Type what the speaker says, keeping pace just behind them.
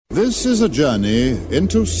This is a journey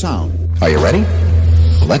into sound. Are you ready?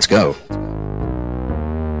 Let's go.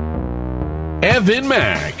 Evan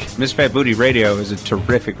Mack. Miss Fat Booty Radio is a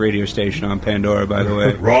terrific radio station on Pandora, by the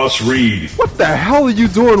way. Ross Reed. What the hell are you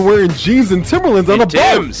doing wearing jeans and Timberlands on a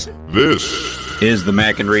boat? This is the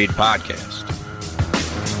Mack and Reed Podcast.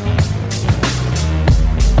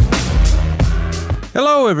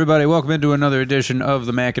 Hello, everybody. Welcome into another edition of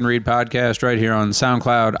the Mack and Reed Podcast right here on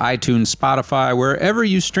SoundCloud, iTunes, Spotify, wherever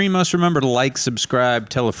you stream us. Remember to like, subscribe,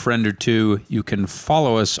 tell a friend or two. You can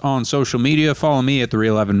follow us on social media. Follow me at The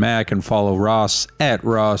Real Evan Mack and follow Ross at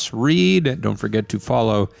Ross Reed. Don't forget to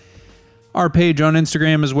follow our page on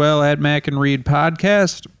Instagram as well at Mack and Reed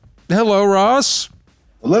Podcast. Hello, Ross.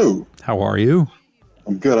 Hello. How are you?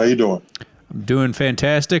 I'm good. How you doing? I'm doing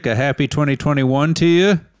fantastic. A happy 2021 to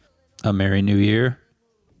you. A Merry New Year.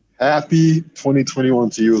 Happy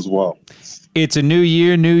 2021 to you as well. It's a new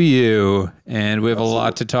year, new you, and we have a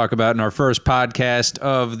lot to talk about in our first podcast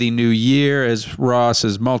of the new year as Ross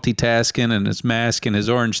is multitasking and his mask in his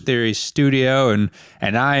Orange Theory studio and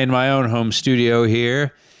I in my own home studio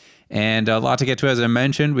here. And a lot to get to, as I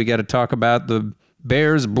mentioned. We got to talk about the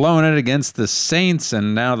Bears blowing it against the Saints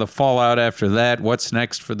and now the fallout after that. What's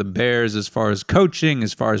next for the Bears as far as coaching,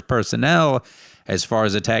 as far as personnel, as far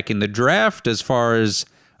as attacking the draft, as far as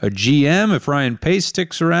a GM, if Ryan Pace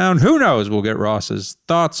sticks around, who knows? We'll get Ross's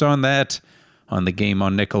thoughts on that, on the game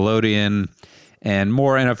on Nickelodeon, and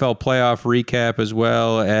more NFL playoff recap, as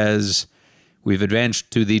well as we've advanced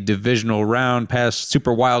to the divisional round past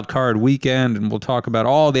Super Wild Card weekend, and we'll talk about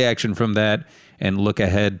all the action from that and look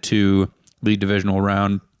ahead to the divisional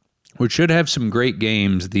round, which should have some great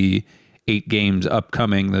games, the 8 games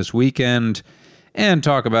upcoming this weekend, and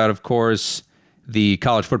talk about, of course, the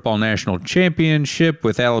College Football National Championship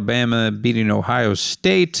with Alabama beating Ohio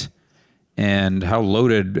State and how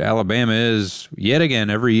loaded Alabama is yet again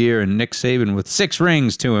every year. And Nick Saban with 6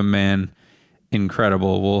 rings to him, man.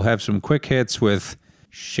 Incredible. We'll have some quick hits with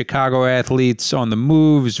Chicago athletes on the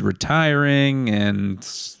moves, retiring, and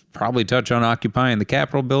probably touch on occupying the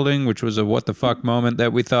Capitol building, which was a what the fuck moment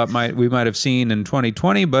that we thought we might have seen in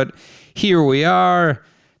 2020. But here we are.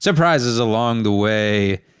 Surprises along the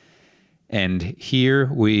way. And here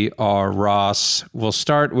we are, Ross. We'll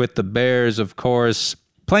start with the Bears, of course,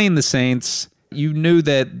 playing the Saints. You knew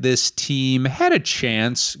that this team had a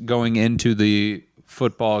chance going into the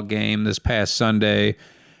football game this past Sunday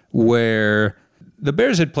where the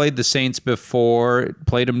Bears had played the Saints before,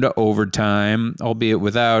 played them to overtime, albeit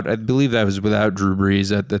without, I believe that was without Drew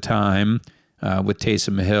Brees at the time, with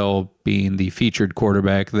Taysom Hill being the featured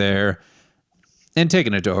quarterback there. And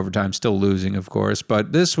taking it to overtime, still losing, of course.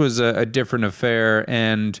 But this was a different affair,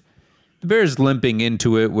 and the Bears limping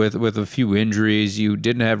into it with a few injuries. You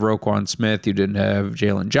didn't have Roquan Smith. You didn't have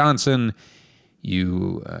Jalen Johnson.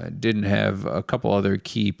 You didn't have a couple other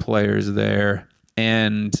key players there.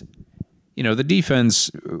 And, you know, the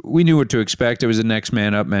defense, we knew what to expect. It was a next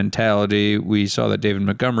man up mentality. We saw that David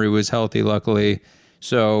Montgomery was healthy, luckily.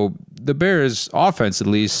 So the Bears' offense at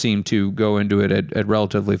least seemed to go into it at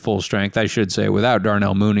relatively full strength, I should say, without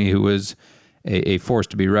Darnell Mooney, who was a force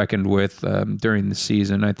to be reckoned with during the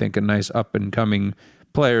season. I think a nice up-and-coming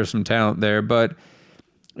player, some talent there. But,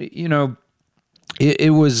 you know,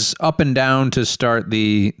 it was up and down to start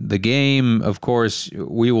the game. Of course,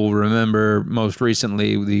 we will remember most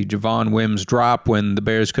recently the Javon Wims drop when the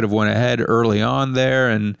Bears could have went ahead early on there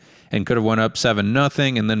and could have went up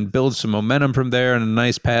 7-0 and then build some momentum from there, and a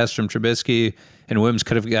nice pass from Trubisky, and Wims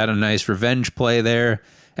could have got a nice revenge play there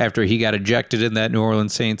after he got ejected in that New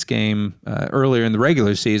Orleans Saints game earlier in the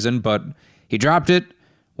regular season, but he dropped it,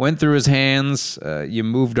 went through his hands, you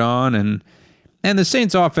moved on, and the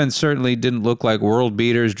Saints offense certainly didn't look like world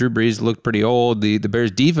beaters. Drew Brees looked pretty old. The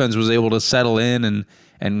Bears defense was able to settle in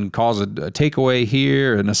and cause a takeaway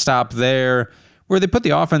here and a stop there, where they put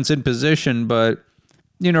the offense in position, but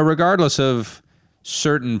you know, regardless of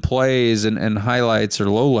certain plays and highlights or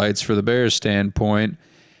lowlights for the Bears standpoint,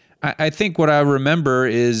 I think what I remember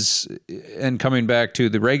is, and coming back to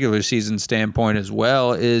the regular season standpoint as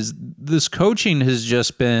well, is this coaching has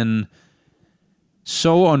just been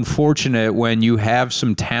so unfortunate when you have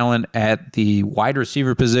some talent at the wide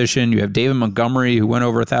receiver position. You have David Montgomery, who went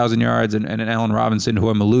over 1,000 yards, and Allen Robinson, who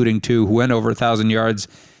I'm alluding to, who went over 1,000 yards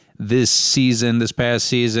this past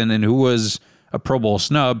season, and who was a Pro Bowl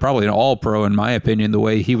snub, probably an all-pro in my opinion, the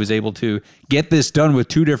way he was able to get this done with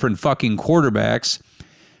 2 different fucking quarterbacks,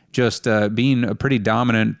 just being a pretty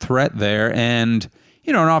dominant threat there. And,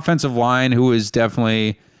 you know, an offensive line who is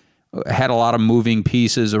definitely had a lot of moving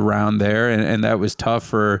pieces around there, and that was tough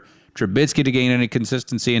for Trubisky to gain any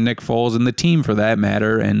consistency in Nick Foles and the team for that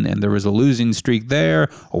matter. And there was a losing streak there,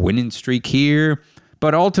 a winning streak here.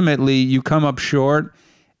 But ultimately, you come up short,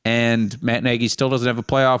 and Matt Nagy still doesn't have a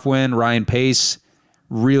playoff win. Ryan Pace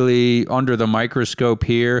really under the microscope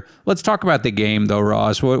here. Let's talk about the game, though,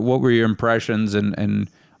 Ross. What were your impressions and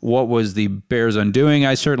what was the Bears' undoing?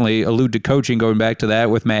 I certainly allude to coaching, going back to that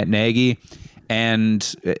with Matt Nagy.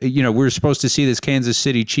 And, we were supposed to see this Kansas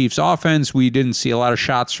City Chiefs offense. We didn't see a lot of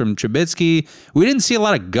shots from Trubisky. We didn't see a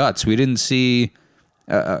lot of guts. We didn't see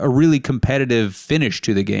a really competitive finish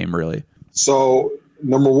to the game, really. So,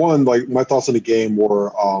 number one, like my thoughts on the game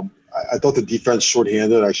were I thought the defense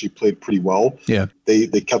shorthanded actually played pretty well. Yeah. They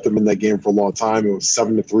kept them in that game for a long time. It was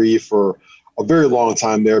 7-3 for a very long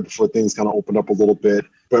time there before things kind of opened up a little bit.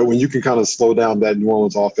 But when you can kind of slow down that New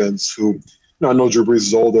Orleans offense, who, I know Drew Brees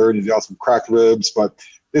is older and he's got some cracked ribs, but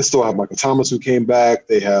they still have Michael Thomas who came back.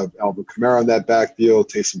 They have Alvin Kamara on that backfield,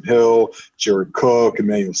 Taysom Hill, Jared Cook,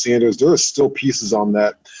 Emmanuel Sanders. There are still pieces on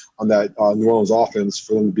that New Orleans offense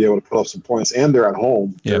for them to be able to put up some points, and they're at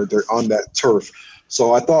home. Yep. They're on that turf.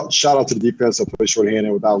 So I thought, shout out to the defense that played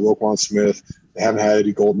shorthanded without Roquan Smith. They haven't had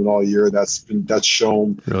Eddie Goldman all year. That's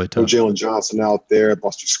shown. Really tough. Jalen Johnson out there,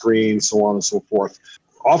 Buster Screen, so on and so forth.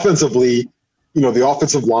 Offensively, the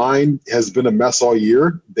offensive line has been a mess all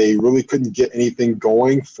year. They really couldn't get anything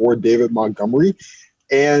going for David Montgomery.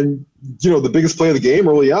 And, the biggest play of the game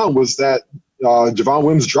early on was that Javon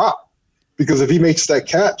Wims drop. Because if he makes that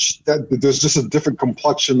catch, there's just a different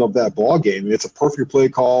complexion of that ball game. It's a perfect play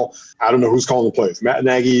call. I don't know who's calling the plays. Matt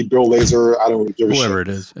Nagy, Bill Lazor, I don't give a shit. Whoever it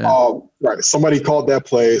is. Yeah. Right. Somebody called that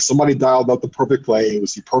play. Somebody dialed up the perfect play. It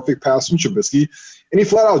was the perfect pass from Trubisky, and he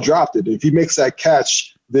flat out dropped it. If he makes that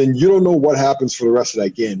catch, then you don't know what happens for the rest of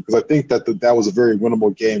that game, because I think that was a very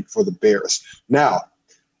winnable game for the Bears. Now,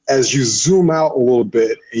 as you zoom out a little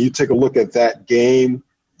bit and you take a look at that game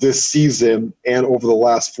this season and over the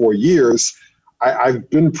last 4 years, I've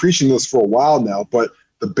been preaching this for a while now, but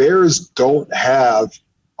the Bears don't have,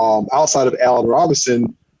 outside of Allen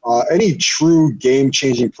Robinson, any true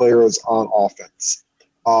game-changing players on offense.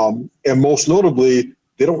 And most notably,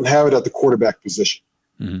 they don't have it at the quarterback position.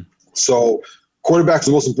 Mm-hmm. So quarterback's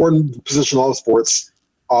the most important position in all the sports.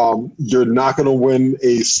 You're not going to win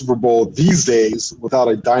a Super Bowl these days without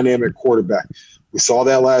a dynamic quarterback. We saw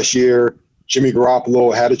that last year. Jimmy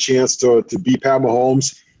Garoppolo had a chance to beat Pat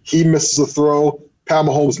Mahomes. He misses a throw. Pat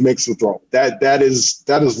Mahomes makes the throw. That is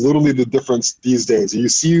literally the difference these days. You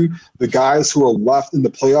see the guys who are left in the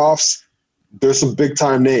playoffs, there's some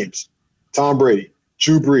big-time names. Tom Brady,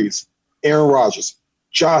 Drew Brees, Aaron Rodgers,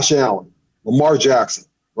 Josh Allen, Lamar Jackson,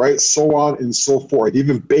 right? So on and so forth.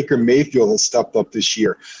 Even Baker Mayfield has stepped up this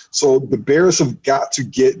year. So the Bears have got to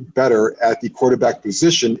get better at the quarterback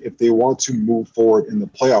position if they want to move forward in the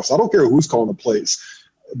playoffs. I don't care who's calling the plays.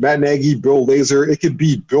 Matt Nagy, Bill Lazor, it could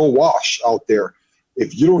be Bill Walsh out there.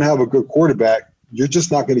 If you don't have a good quarterback, you're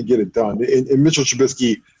just not going to get it done. And Mitchell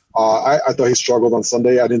Trubisky, I thought he struggled on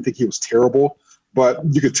Sunday. I didn't think he was terrible, but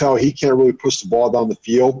you could tell he can't really push the ball down the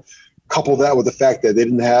field. Couple that with the fact that they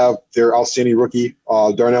didn't have their outstanding rookie,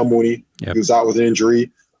 Darnell Mooney. Yep. He was out with an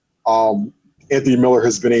injury. Anthony Miller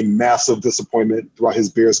has been a massive disappointment throughout his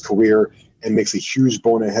Bears career and makes a huge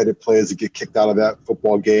boneheaded play as he get kicked out of that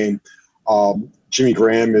football game. Jimmy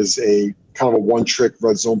Graham is a kind of a one-trick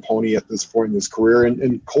red zone pony at this point in his career.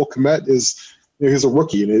 And Cole Kmet he's a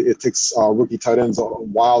rookie, and it takes rookie tight ends a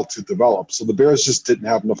while to develop. So the Bears just didn't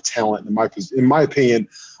have enough talent, in my opinion,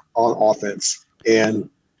 on offense. And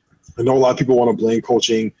I know a lot of people want to blame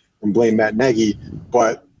coaching and blame Matt Nagy,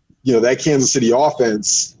 but that Kansas City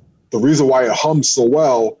offense, the reason why it hums so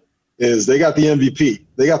well is they got the MVP.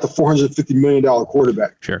 They got the $450 million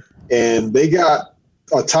quarterback. Sure. And they got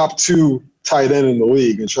a top 2 tight end in the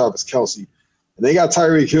league in Travis Kelce. And they got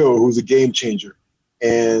Tyreek Hill, who's a game changer.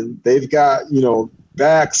 And they've got,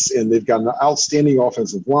 backs, and they've got an outstanding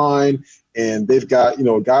offensive line. And they've got,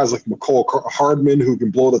 guys like McCole Hardman who can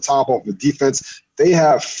blow the top off the defense. They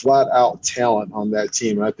have flat-out talent on that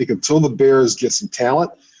team. And I think until the Bears get some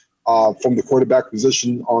talent from the quarterback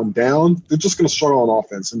position on down, they're just going to struggle on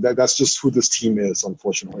offense. And that's just who this team is,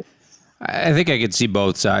 unfortunately. I think I could see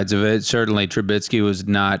both sides of it. Certainly Trubisky was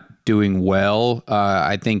not doing well.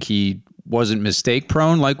 I think he wasn't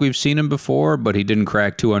mistake-prone like we've seen him before, but he didn't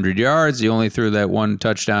crack 200 yards. He only threw that one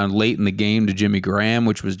touchdown late in the game to Jimmy Graham,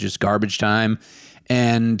 which was just garbage time.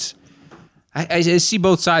 And I see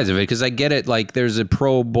both sides of it because I get it. Like, there's a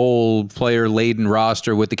Pro Bowl player-laden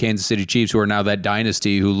roster with the Kansas City Chiefs, who are now that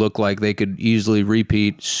dynasty, who look like they could easily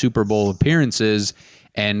repeat Super Bowl appearances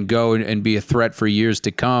and go and be a threat for years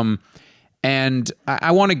to come. And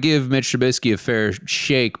I want to give Mitch Trubisky a fair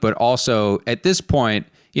shake, but also at this point,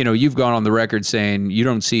 you've gone on the record saying you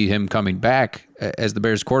don't see him coming back as the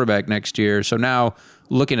Bears quarterback next year. So now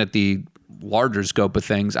looking at the larger scope of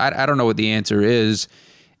things, I don't know what the answer is.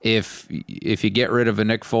 If you get rid of a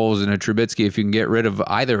Nick Foles and a Trubisky, if you can get rid of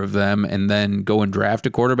either of them and then go and draft a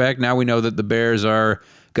quarterback, now we know that the Bears are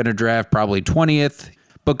going to draft probably 20th.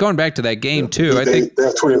 But going back to that game too, I think they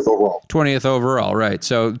have 20th overall. 20th overall, right?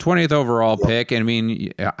 So 20th overall pick. And I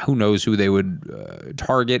mean, who knows who they would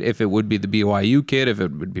target? If it would be the BYU kid, if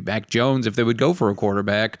it would be Mac Jones, if they would go for a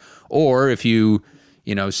quarterback, or if you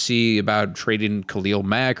see about trading Khalil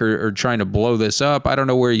Mack or trying to blow this up. I don't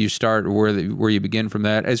know where you start or where you begin from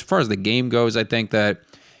that. As far as the game goes, I think that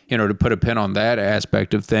to put a pin on that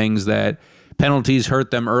aspect of things, that penalties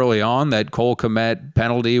hurt them early on. That Cole Kmet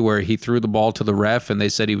penalty where he threw the ball to the ref and they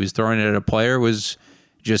said he was throwing it at a player was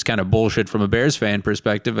just kind of bullshit from a Bears fan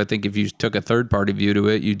perspective. I think if you took a third-party view to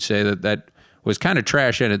it, you'd say that was kind of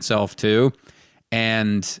trash in itself too.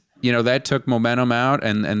 And, that took momentum out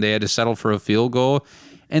and they had to settle for a field goal.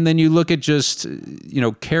 And then you look at just,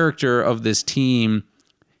 character of this team.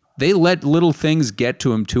 They let little things get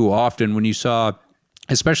to him too often. When you saw,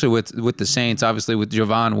 especially with the Saints, obviously with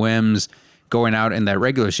Javon Wims going out in that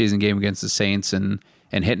regular season game against the Saints and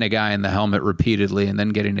hitting a guy in the helmet repeatedly and then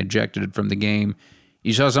getting ejected from the game.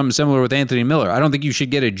 You saw something similar with Anthony Miller. I don't think you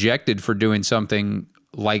should get ejected for doing something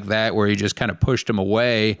like that where you just kind of pushed him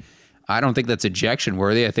away. I don't think that's ejection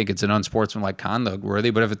worthy. I think it's an unsportsmanlike conduct worthy,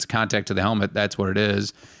 but if it's contact to the helmet, that's what it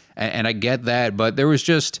is. And I get that, but it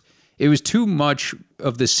was too much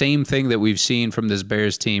of the same thing that we've seen from this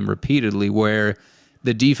Bears team repeatedly, where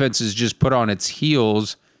the defense is just put on its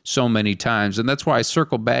heels so many times. And that's why I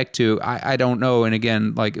circle back to, I don't know. And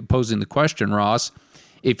again, like posing the question, Ross,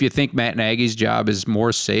 if you think Matt Nagy's job is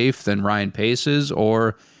more safe than Ryan Pace's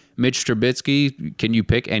or Mitch Trubisky, can you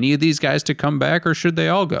pick any of these guys to come back, or should they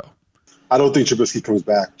all go? I don't think Trubisky comes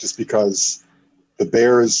back just because the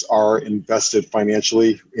Bears are invested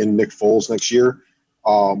financially in Nick Foles next year.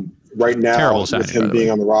 Right now, with him being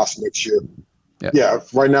on the roster next year.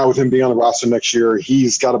 Right now with him being on the roster next year,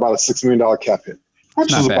 he's got about a $6 million cap hit,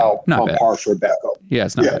 which is about on par for a backup. Yeah,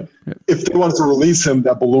 it's not bad. Yeah. If they wanted to release him,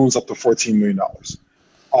 that balloons up to $14 million.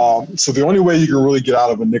 So the only way you can really get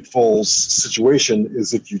out of a Nick Foles situation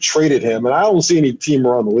is if you traded him. And I don't see any team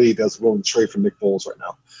around the league that's willing to trade for Nick Foles right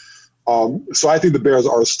now. So I think the Bears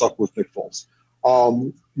are stuck with Nick Foles.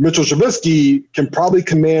 Mitchell Trubisky can probably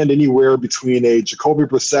command anywhere between a Jacoby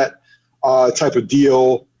Brissett type of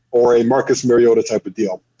deal or a Marcus Mariota type of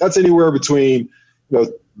deal. That's anywhere between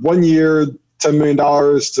 1 year, $10 million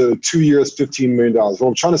to 2 years, $15 million. What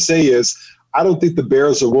I'm trying to say is I don't think the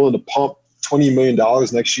Bears are willing to pump $20 million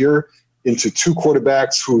next year into two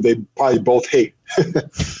quarterbacks who they probably both hate.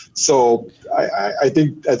 So I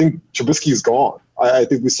think Trubisky is gone. I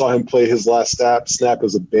think we saw him play his last snap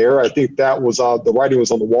as a Bear. I think that was the writing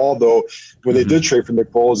was on the wall, though, when they did trade for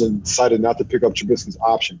Nick Foles and decided not to pick up Trubisky's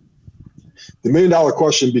option. The $1 million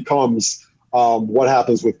question becomes what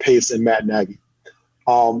happens with Pace and Matt Nagy.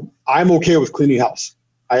 I'm okay with cleaning house.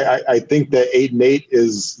 I think that 8-8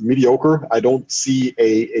 is mediocre. I don't see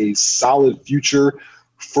a solid future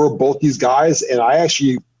for both these guys, and I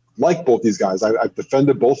actually like both these guys. I've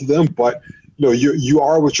defended both of them, but you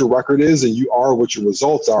are what your record is, and you are what your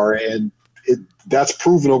results are, and that's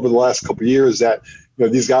proven over the last couple of years that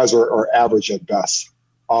these guys are average at best.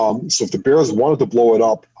 So if the Bears wanted to blow it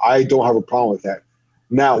up, I don't have a problem with that.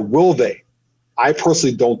 Now, will they? I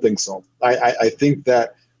personally don't think so. I think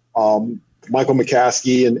that Michael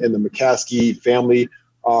McCaskey and the McCaskey family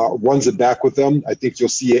runs it back with them. I think you'll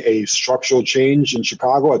see a structural change in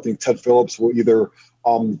Chicago. I think Ted Phillips will either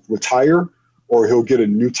retire or he'll get a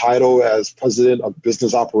new title as president of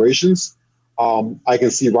business operations. I can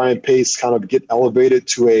see Ryan Pace kind of get elevated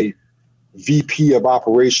to a VP of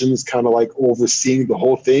operations, kind of like overseeing the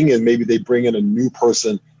whole thing, and maybe they bring in a new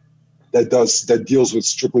person that deals with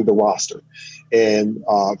strictly the roster and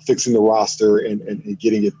fixing the roster and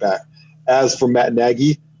getting it back. As for Matt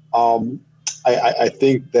Nagy, I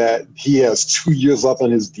think that he has 2 years left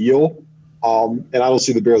on his deal, and I don't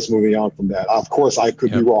see the Bears moving on from that. Of course, I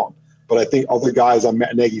could be wrong, but I think other guys on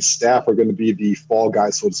Matt Nagy's staff are going to be the fall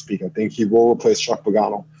guys, so to speak. I think he will replace Chuck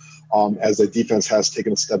Pagano as the defense has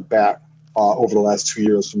taken a step back over the last 2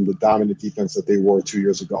 years from the dominant defense that they were 2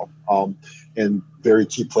 years ago. And very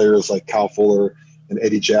key players like Kyle Fuller and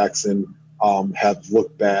Eddie Jackson have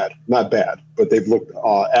looked bad. Not bad, but they've looked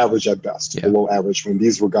average at best, below average, when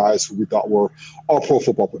these were guys who we thought were all pro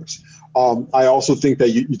football players. I also think that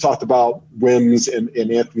you talked about Wims and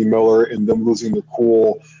Anthony Miller and them losing their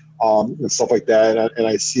cool and stuff like that. And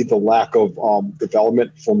I see the lack of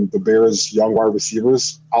development from the Bears' young wide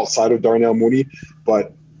receivers outside of Darnell Mooney.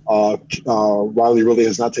 But Riley really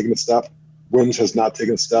has not taken a step. Wims has not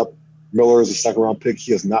taken a step. Miller is a second-round pick.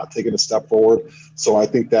 He has not taken a step forward. So I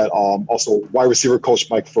think that also wide receiver coach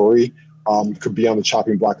Mike Furry could be on the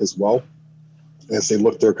chopping block as well as they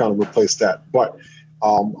look to kind of replace that. But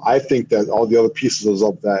I think that all the other pieces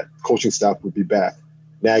of that coaching staff would be back.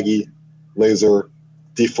 Nagy, Laser,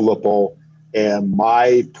 DeFilippo, and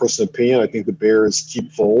my personal opinion, I think the Bears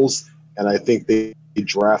keep Foles, and I think they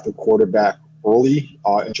draft a quarterback early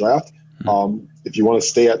in draft. If you want to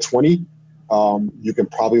stay at 20, you can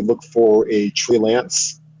probably look for a Trey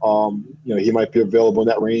Lance. He might be available in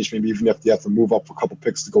that range, maybe even if you have to move up for a couple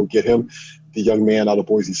picks to go get him. The young man out of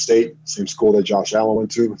Boise State, same school that Josh Allen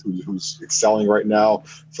went to, who's excelling right now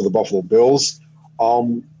for the Buffalo Bills.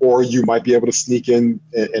 Or you might be able to sneak in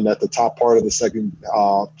and at the top part of the second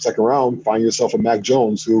round, find yourself a Mac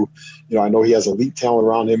Jones, who, I know he has elite talent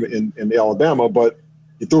around him in Alabama, but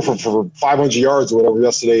he threw for 500 yards or whatever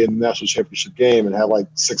yesterday in the national championship game and had like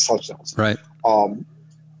 6 touchdowns. Right.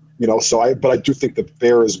 But I do think the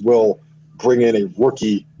Bears will bring in a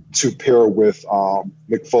rookie to pair with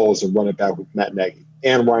Nick Foles and run it back with Matt Nagy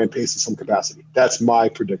and Ryan Pace in some capacity. That's my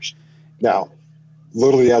prediction. Now,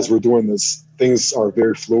 literally as we're doing this, things are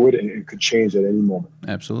very fluid and could change at any moment.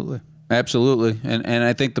 Absolutely. And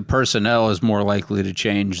I think the personnel is more likely to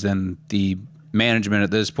change than the management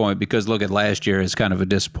at this point, because look at last year as kind of a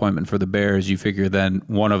disappointment for the Bears. You figure then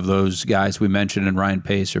one of those guys we mentioned in Ryan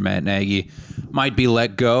Pace or Matt Nagy might be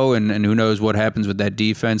let go, and who knows what happens with that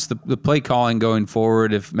defense. The play calling going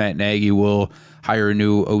forward, if Matt Nagy will hire a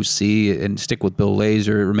new OC and stick with Bill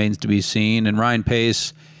Lazor, it remains to be seen. And Ryan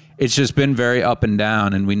Pace, it's just been very up and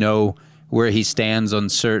down, and we know where he stands on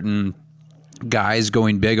certain guys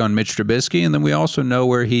going big on Mitch Trubisky, and then we also know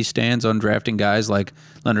where he stands on drafting guys like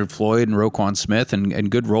Leonard Floyd and Roquan Smith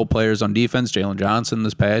and good role players on defense, Jalen Johnson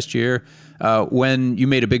this past year. When you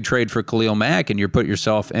made a big trade for Khalil Mack and you put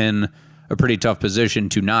yourself in a pretty tough position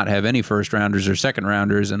to not have any first-rounders or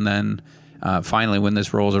second-rounders, and then finally when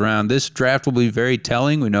this rolls around, this draft will be very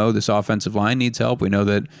telling. We know this offensive line needs help. We know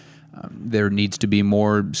that there needs to be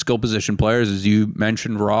more skill position players, as you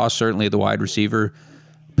mentioned, Ross, certainly at the wide receiver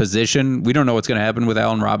position. We don't know what's going to happen with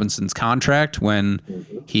Allen Robinson's contract when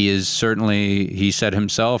he said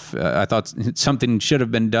himself, I thought something should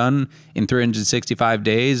have been done in 365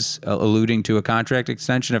 days, alluding to a contract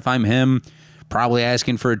extension. If I'm him, probably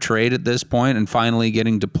asking for a trade at this point and finally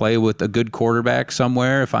getting to play with a good quarterback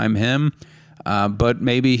somewhere if I'm him. But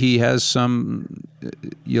maybe he has some,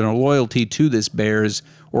 loyalty to this Bears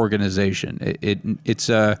organization. It's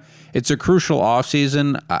a crucial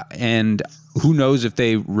offseason, and who knows if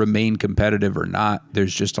they remain competitive or not.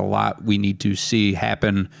 There's just a lot we need to see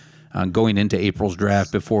happen going into April's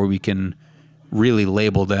draft before we can really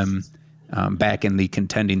label them back in the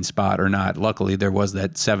contending spot or not. Luckily, there was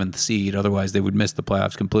that 7th seed. Otherwise, they would miss the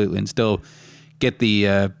playoffs completely and still get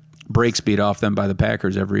the break speed off them by the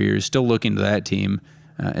Packers every year. Still looking to that team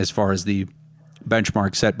as far as the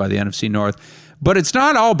benchmark set by the NFC North. But it's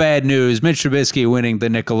not all bad news. Mitch Trubisky winning the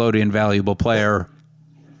Nickelodeon Valuable Player.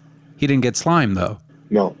 He didn't get slimed, though.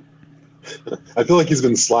 No. I feel like he's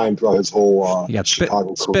been slimed throughout his whole he got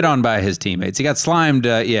Chicago spit on by his teammates. He got slimed,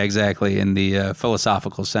 exactly, in the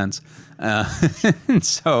philosophical sense.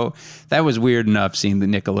 So that was weird enough, seeing the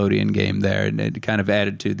Nickelodeon game there, and it kind of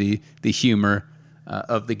added to the humor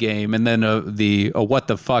of the game. And then the what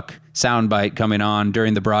the fuck soundbite coming on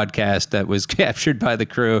during the broadcast that was captured by the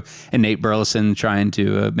crew, and Nate Burleson trying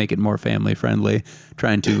to make it more family friendly,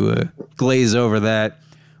 trying to glaze over that.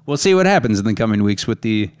 We'll see what happens in the coming weeks with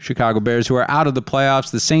the Chicago Bears, who are out of the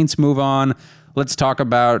playoffs. The Saints move on. Let's talk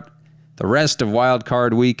about the rest of Wild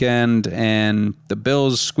Card Weekend, and the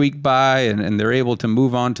Bills squeak by, and they're able to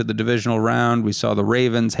move on to the divisional round. We saw the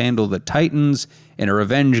Ravens handle the Titans in a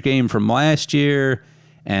revenge game from last year,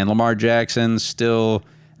 and Lamar Jackson still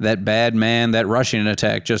that bad man. That rushing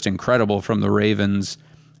attack just incredible from the Ravens,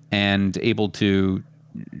 and able to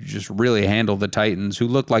just really handle the Titans, who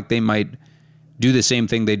looked like they might do the same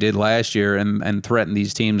thing they did last year and threaten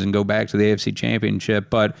these teams and go back to the AFC Championship.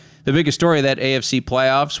 But the biggest story of that AFC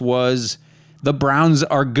playoffs was the Browns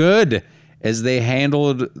are good, as they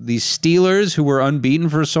handled the Steelers, who were unbeaten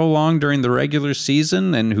for so long during the regular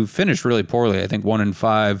season and who finished really poorly. I think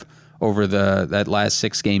 1-5 over that last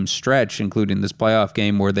 6-game stretch, including this playoff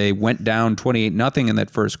game where they went down 28-0 in that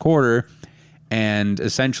first quarter, and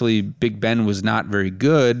essentially Big Ben was not very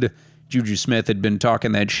good. Juju Smith had been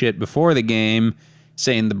talking that shit before the game,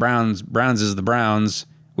 saying the Browns is the Browns,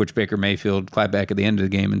 which Baker Mayfield clapped back at the end of the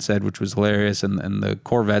game and said, which was hilarious. And the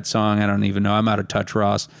Corvette song, I don't even know. I'm out of touch,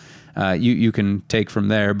 Ross. You can take from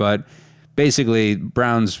there. But basically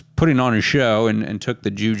Browns putting on a show and took the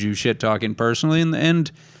Juju shit talking personally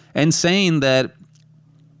and saying that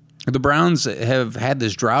the Browns have had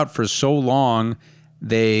this drought for so long.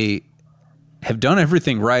 They have done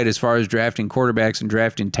everything right as far as drafting quarterbacks and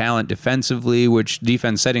drafting talent defensively, which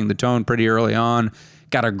defense setting the tone pretty early on.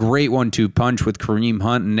 Got a great 1-2 punch with Kareem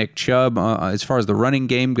Hunt and Nick Chubb as far as the running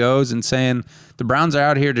game goes, and saying the Browns are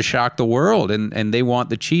out here to shock the world, and they want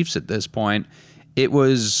the Chiefs at this point. It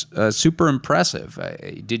was super impressive.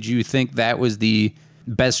 Did you think that was the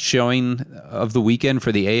best showing of the weekend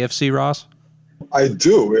for the AFC, Ross? I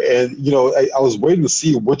do. And, I was waiting to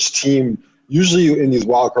see which team, usually in these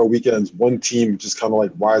wildcard weekends, one team just kind of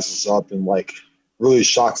like rises up and like really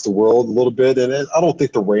shocks the world a little bit. And I don't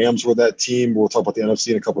think the Rams were that team. We'll talk about the NFC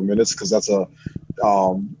in a couple of minutes because that's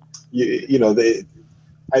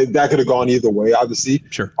that could have gone either way, obviously.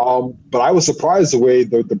 Sure. But I was surprised the way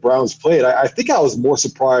the Browns played. I think I was more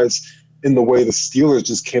surprised in the way the Steelers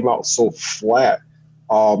just came out so flat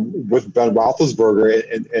with Ben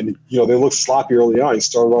Roethlisberger, and they looked sloppy early on. He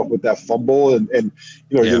started off with that fumble, and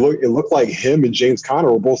it looked like him and James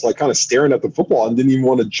Conner were both like kind of staring at the football and didn't even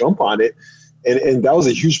want to jump on it. And that was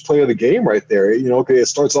a huge play of the game right there. It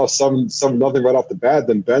starts off 7-0 right off the bat.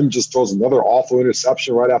 Then Ben just throws another awful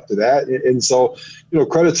interception right after that. And so,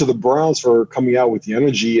 credit to the Browns for coming out with the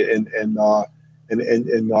energy and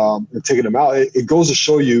taking them out. It goes to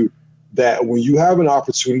show you that when you have an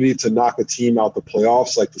opportunity to knock a team out the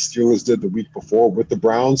playoffs, like the Steelers did the week before with the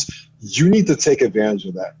Browns, you need to take advantage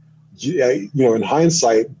of that. In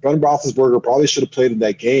hindsight, Ben Roethlisberger probably should have played in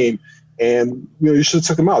that game. And you should have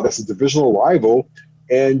took them out. That's a divisional rival,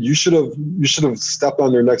 and you should have stepped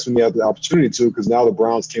on their necks when you had the opportunity to. Because now the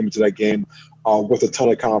Browns came into that game with a ton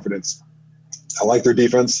of confidence. I like their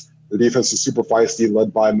defense. Their defense is super feisty,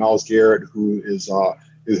 led by Myles Garrett, who's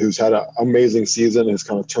had an amazing season and has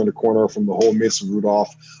kind of turned a corner from the whole Mason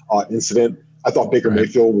Rudolph incident. I thought Baker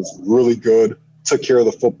Mayfield was really good, took care of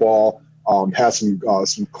the football, had some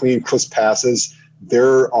clean, crisp passes.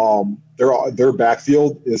 Their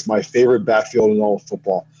backfield is my favorite backfield in all of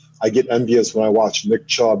football. I get envious when I watch Nick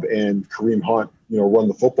Chubb and Kareem Hunt, run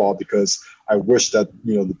the football, because I wish that,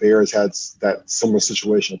 the Bears had that similar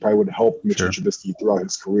situation. It probably would have helped Mitchell Trubisky throughout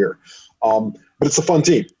his career. But it's a fun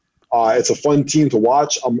team. It's a fun team to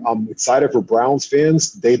watch. I'm excited for Browns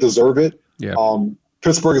fans. They deserve it. Yeah.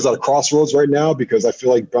 Pittsburgh is at a crossroads right now because I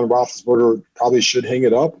feel like Ben Roethlisberger probably should hang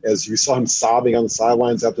it up. As you saw him sobbing on the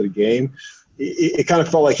sidelines after the game, it kind of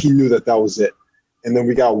felt like he knew that was it. And then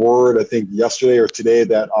we got word, I think yesterday or today,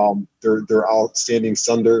 that their outstanding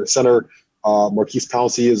center Marquise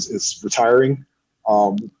Pouncey is retiring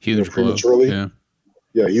huge prematurely.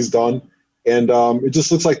 Yeah, he's done. And it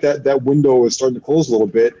just looks like that window is starting to close a little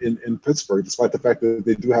bit in Pittsburgh, despite the fact that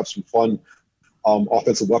they do have some fun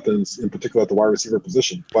offensive weapons, in particular at the wide receiver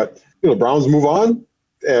position. But Browns move on.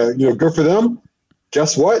 Good for them.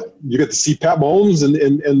 Guess what? You get to see Pat Mahomes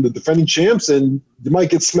and the defending champs, and you might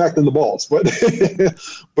get smacked in the balls. But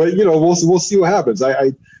we'll see what happens.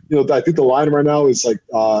 I think the line right now is like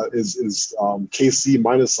is KC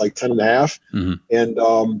minus like 10.5,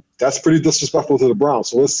 and that's pretty disrespectful to the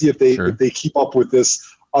Browns. So let's see if they keep up with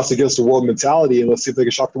this us against the world mentality, and let's see if they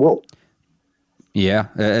can shock the world. Yeah,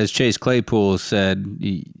 as Chase Claypool said,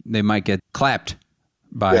 they might get clapped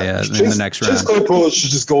by in the next round. Chase Claypool should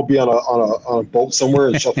just go be on a boat somewhere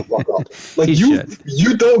and shut the fuck up. Like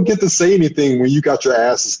you don't get to say anything when you got your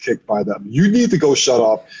asses kicked by them. You need to go shut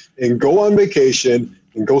up and go on vacation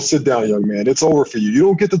and go sit down, young man. It's over for you. You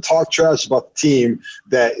don't get to talk trash about the team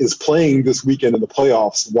that is playing this weekend in the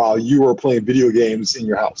playoffs while you are playing video games in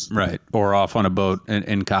your house. Right. Or off on a boat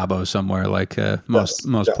in Cabo somewhere, like most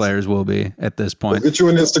players will be at this point. Go get you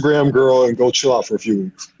an Instagram girl and go chill out for a few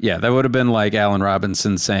weeks. Yeah, that would have been like Allen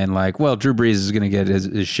Robinson saying like, well, Drew Brees is going to get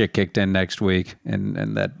his shit kicked in next week, and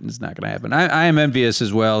that is not going to happen. I am envious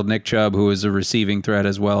as well. Nick Chubb, who is a receiving threat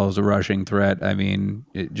as well as a rushing threat. I mean,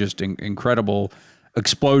 just incredible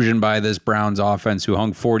explosion by this Browns offense, who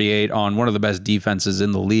hung 48 on one of the best defenses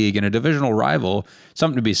in the league and a divisional rival.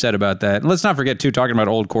 Something to be said about that. And let's not forget, too, talking about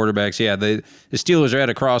old quarterbacks. Yeah, the Steelers are at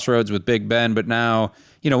a crossroads with Big Ben, but now,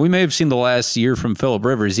 we may have seen the last year from Phillip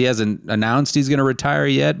Rivers. He hasn't announced he's going to retire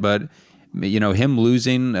yet, but him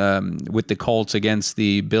losing with the Colts against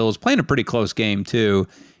the Bills, playing a pretty close game, too.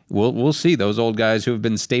 We'll see those old guys who have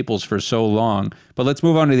been staples for so long. But let's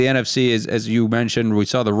move on to the NFC. As you mentioned, we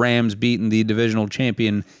saw the Rams beating the divisional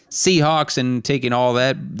champion Seahawks and taking all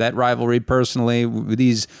that rivalry personally.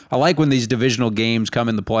 I like when these divisional games come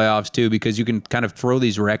in the playoffs too, because you can kind of throw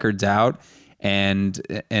these records out and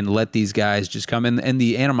let these guys just come in. And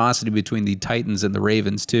the animosity between the Titans and the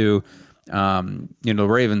Ravens too. The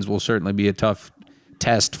Ravens will certainly be a tough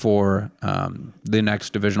test for the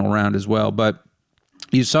next divisional round as well. But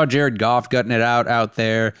you saw Jared Goff gutting it out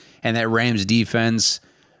there, and that Rams defense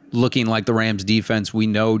looking like the Rams defense. We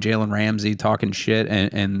know Jalen Ramsey talking shit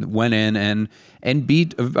and went in and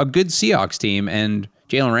beat a good Seahawks team, and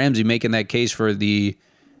Jalen Ramsey making that case for the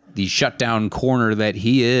shutdown corner that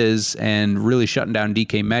he is, and really shutting down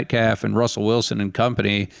DK Metcalf and Russell Wilson and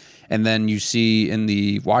company. And then you see in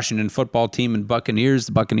the Washington football team and Buccaneers,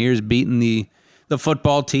 the Buccaneers beating the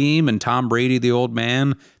football team, and Tom Brady, the old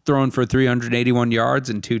man, throwing for 381 yards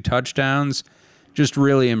and 2 touchdowns. Just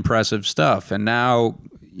really impressive stuff. And now,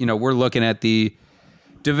 we're looking at the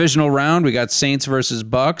divisional round. We got Saints versus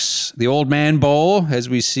Bucks, the Old Man Bowl, as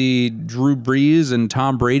we see Drew Brees and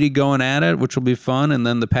Tom Brady going at it, which will be fun. And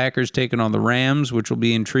then the Packers taking on the Rams, which will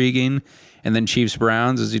be intriguing. And then Chiefs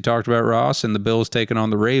Browns, as you talked about, Ross, and the Bills taking on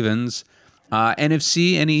the Ravens.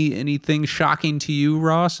 NFC, anything shocking to you,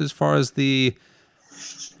 Ross, as far as the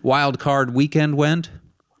wild card weekend went?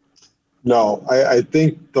 No, I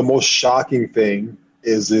think the most shocking thing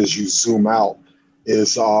is you zoom out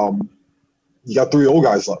is you got 3 old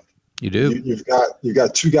guys left. You do. You've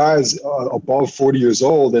got 2 guys above 40 years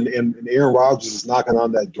old, and Aaron Rodgers is knocking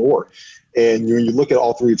on that door. And when you look at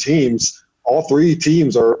all 3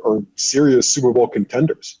 teams are serious Super Bowl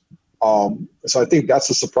contenders. So I think that's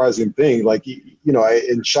a surprising thing.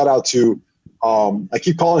 And shout out to I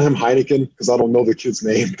keep calling him Heineken because I don't know the kid's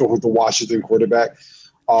name, the Washington quarterback.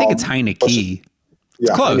 I think it's Heineke.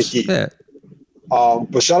 Yeah, close. Heineke. Yeah.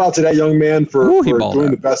 But shout out to that young man for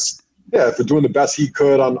doing the best. Yeah, for doing the best he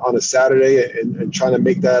could on a Saturday and trying to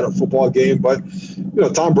make that a football game. But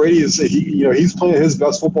Tom Brady he's playing his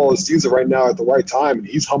best football this season right now at the right time, and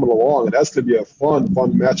he's humming along, and that's going to be a fun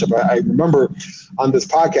matchup. I remember on this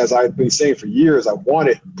podcast I've been saying for years I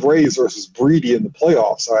wanted Braves versus Breedy in the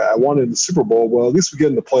playoffs. I wanted in the Super Bowl. Well, at least we get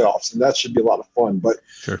in the playoffs, and that should be a lot of fun. But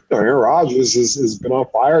sure. Aaron Rodgers has been on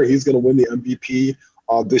fire. He's going to win the MVP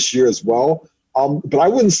this year as well. But I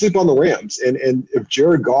wouldn't sleep on the Rams. And if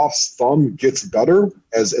Jared Goff's thumb gets better,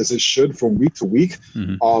 as it should from week to week,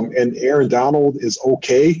 and Aaron Donald is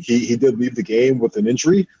okay, he did leave the game with an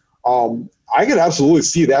injury, I could absolutely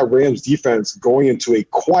see that Rams defense going into a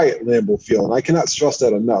quiet Lambeau Field. And I cannot stress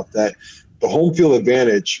that enough, that the home field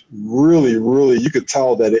advantage really, really, you could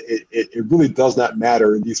tell that it really does not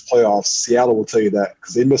matter in these playoffs. Seattle will tell you that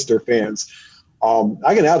because they miss their fans.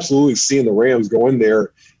 I can absolutely see the Rams go in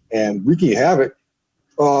there and wreaking havoc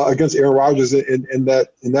against Aaron Rodgers in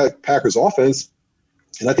that Packers offense.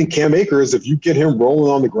 And I think Cam Akers, if you get him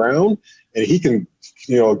rolling on the ground and he can,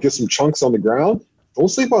 get some chunks on the ground, don't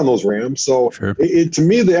sleep on those Rams. So sure. To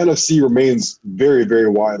me, the NFC remains very, very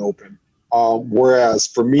wide open. Whereas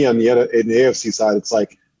for me in the AFC side, it's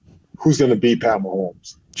like, who's going to beat Pat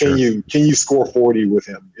Mahomes? Sure. Can you score 40 with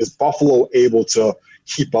him? Is Buffalo able to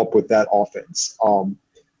keep up with that offense?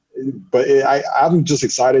 But I'm just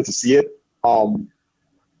excited to see it.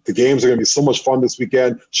 The games are going to be so much fun this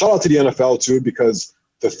weekend. Shout out to the NFL too, because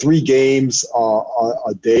the 3 games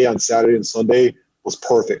a day on Saturday and Sunday was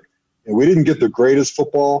perfect. And we didn't get the greatest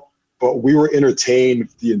football, but we were entertained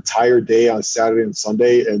the entire day on Saturday and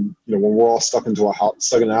Sunday. And when we're all stuck in the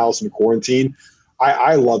house in quarantine,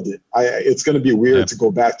 I loved it. It's going to be weird to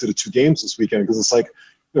go back to the 2 games this weekend because it's like,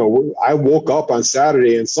 I woke up on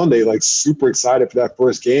Saturday and Sunday like super excited for that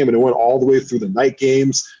first game, and it went all the way through the night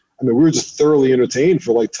games. I mean, we were just thoroughly entertained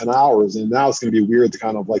for like 10 hours, and now it's going to be weird to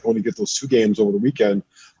kind of like only get those 2 games over the weekend.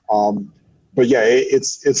 But yeah,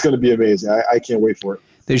 it's going to be amazing. I can't wait for it.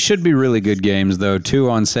 They should be really good games, though. 2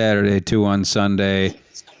 on Saturday, 2 on Sunday.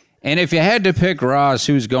 And if you had to pick, Ross,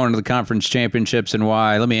 who's going to the conference championships and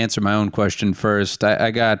why, let me answer my own question first.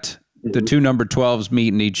 I got the 2 number 12s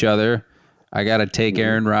meeting each other. I got to take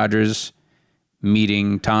Aaron Rodgers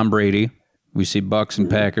meeting Tom Brady. We see Bucks and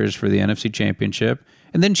Packers for the NFC Championship.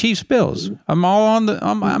 And then Chiefs Bills. I'm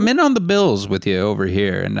in on the Bills with you over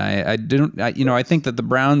here. And I think that the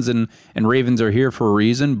Browns and Ravens are here for a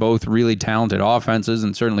reason, both really talented offenses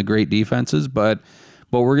and certainly great defenses, but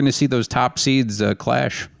we're going to see those top seeds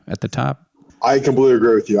clash at the top. I completely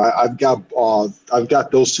agree with you. I've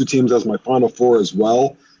got those 2 teams as my Final Four as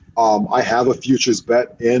well. I have a futures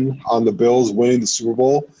bet in on the Bills winning the Super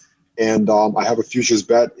Bowl, and I have a futures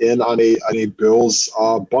bet in on a Bills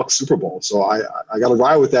Bucks Super Bowl. So I got to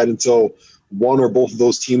ride with that until one or both of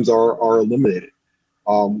those teams are eliminated.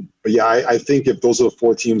 But yeah, I think if those are the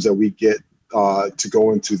 4 teams that we get to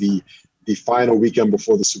go into the the final weekend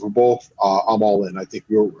before the Super Bowl, I'm all in. I think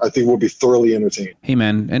we'll be thoroughly entertained. Hey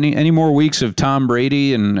man, any more weeks of Tom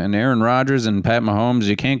Brady and Aaron Rodgers and Pat Mahomes,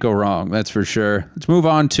 you can't go wrong. That's for sure. Let's move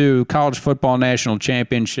on to college football national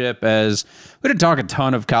championship, as we didn't talk a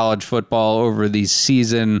ton of college football over the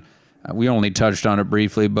season. We only touched on it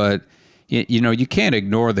briefly, but you can't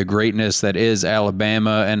ignore the greatness that is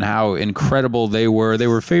Alabama and how incredible they were. They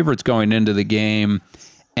were favorites going into the game.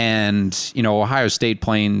 And, Ohio State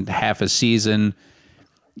playing half a season,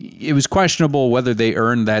 it was questionable whether they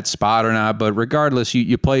earned that spot or not. But regardless,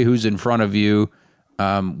 you play who's in front of you,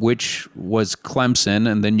 which was Clemson,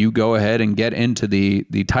 and then you go ahead and get into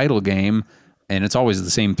the title game. And it's always the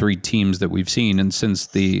same three teams that we've seen and since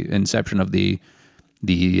the inception of the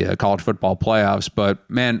college football playoffs. But,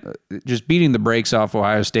 man, just beating the brakes off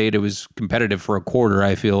Ohio State, it was competitive for a quarter,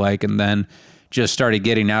 I feel like, and then just started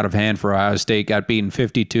getting out of hand for Ohio State, got beaten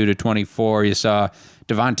 52-24. You saw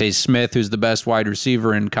Devontae Smith, who's the best wide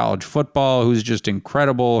receiver in college football, who's just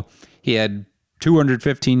incredible. He had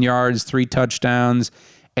 215 yards, 3 touchdowns.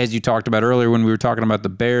 As you talked about earlier when we were talking about the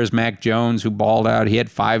Bears, Mac Jones, who balled out, he had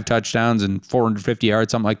 5 touchdowns and 450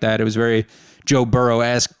 yards, something like that. It was very Joe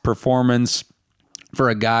Burrow-esque performance for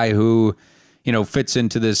a guy who fits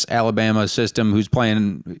into this Alabama system, who's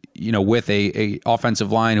playing, with a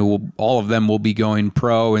offensive line all of them will be going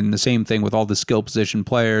pro, and the same thing with all the skill position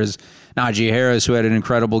players. Najee Harris, who had an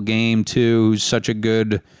incredible game too, who's such a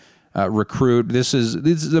good recruit. This is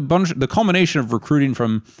the culmination of recruiting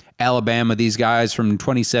from Alabama. These guys from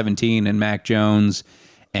 2017 and Mac Jones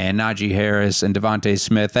and Najee Harris and Devontae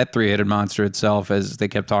Smith, that three-headed monster itself, as they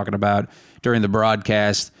kept talking about during the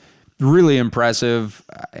broadcast. Really impressive,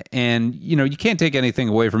 and you can't take anything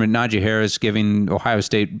away from it. Najee Harris giving Ohio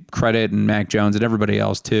State credit, and Mac Jones and everybody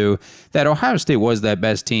else too, that Ohio State was that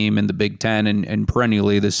best team in the Big Ten, and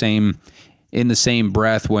perennially the same in the same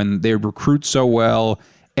breath when they recruit so well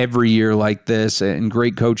every year like this, and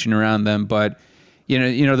great coaching around them. But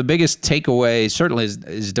the biggest takeaway certainly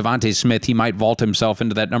is Devontae Smith. He might vault himself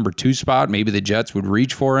into that number 2 spot. Maybe the Jets would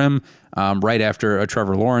reach for him right after a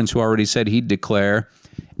Trevor Lawrence, who already said he'd declare.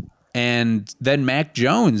 And then Mac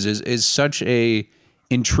Jones is such a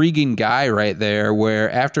intriguing guy right there, where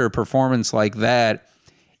after a performance like that,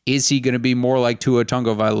 is he going to be more like Tua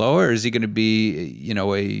Tagovailoa, or is he going to be,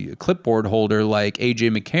 a clipboard holder like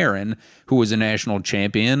A.J. McCarron, who was a national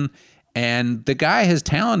champion? And the guy has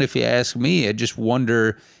talent, if you ask me. I just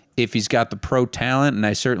wonder if he's got the pro talent, and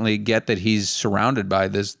I certainly get that he's surrounded by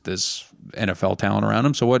this NFL talent around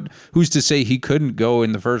him. So who's to say he couldn't go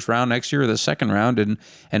in the first round next year or the second round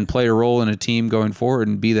and play a role in a team going forward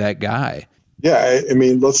and be that guy? Yeah, I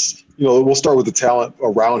mean, we'll start with the talent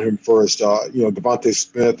around him first. Devontae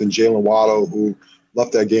Smith and Jalen Waddle, who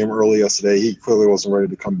left that game early yesterday, he clearly wasn't ready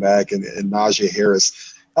to come back. And Najee Harris.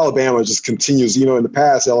 Alabama just continues. In the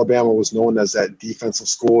past, Alabama was known as that defensive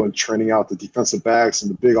school and training out the defensive backs and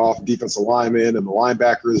the big off defensive linemen and the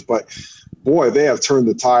linebackers. But boy, they have turned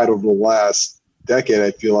the tide over the last decade,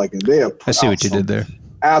 I feel like, and they have put I see what you did there.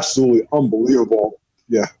 Absolutely unbelievable.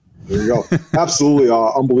 Yeah, there you go. Absolutely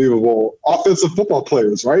unbelievable offensive football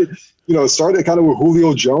players, right? It started kind of with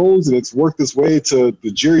Julio Jones, and it's worked its way to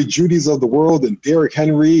the Jerry Judys of the world and Derrick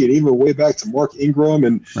Henry, and even way back to Mark Ingram.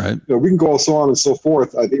 And right. We can go so on and so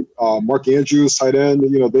forth. I think Mark Andrews, tight end,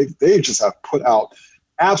 they just have put out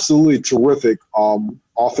absolutely terrific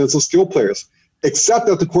offensive skill players, except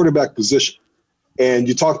at the quarterback position. And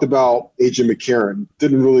you talked about A.J. McCarron,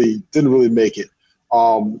 didn't really make it.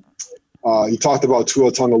 You talked about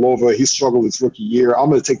Tua Tagovailoa. He struggled his rookie year. I'm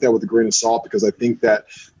going to take that with a grain of salt because I think that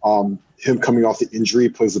him coming off the injury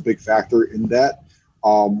plays a big factor in that.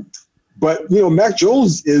 But Mac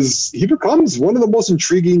Jones becomes one of the most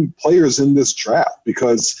intriguing players in this draft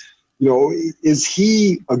because, is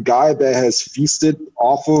he a guy that has feasted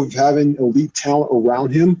off of having elite talent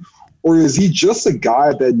around him, or is he just a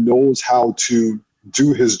guy that knows how to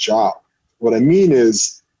do his job? What I mean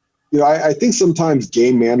is, I think sometimes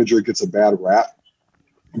game manager gets a bad rap,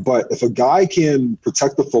 but if a guy can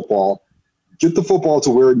protect the football, get the football to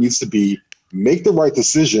where it needs to be, make the right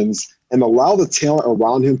decisions, and allow the talent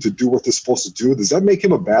around him to do what they're supposed to do, does that make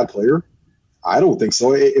him a bad player? I don't think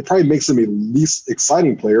so. It probably makes him a least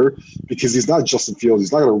exciting player because he's not Justin Fields.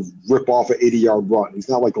 He's not going to rip off an 80-yard run. He's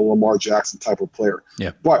not like a Lamar Jackson type of player.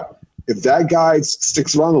 Yeah. But if that guy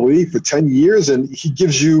sticks around the league for 10 years and he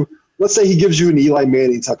gives you, let's say he gives you an Eli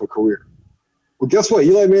Manning type of career. Well, guess what?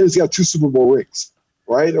 Eli Manning's got 2 Super Bowl rings,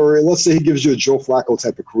 right? Or let's say he gives you a Joe Flacco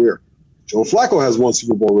type of career. Joe Flacco has 1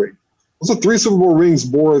 Super Bowl ring. Those are 3 Super Bowl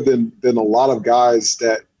rings more than a lot of guys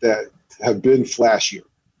that have been flashier.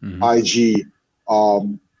 IG,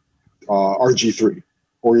 RG3.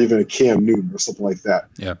 or even a Cam Newton or something like that.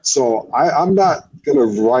 Yeah. So I'm not going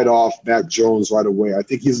to write off Mac Jones right away. I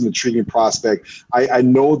think he's an intriguing prospect. I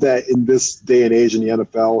know that in this day and age in the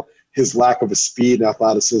NFL, his lack of a speed and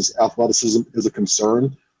athleticism is a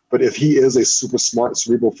concern. But if he is a super smart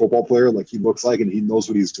cerebral football player like he looks like and he knows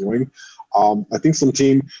what he's doing, I think some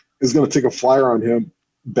team is going to take a flyer on him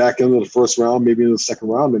back into the first round, maybe in the second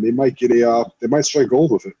round, and they might strike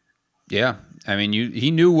gold with it. Yeah. I mean,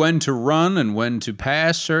 he knew when to run and when to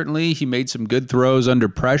pass, certainly. He made some good throws under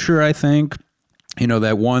pressure, I think. You know,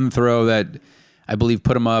 that one throw that I believe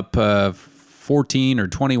put him up 14 or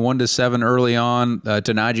 21-7 early on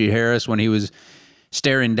to Najee Harris when he was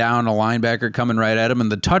staring down a linebacker coming right at him.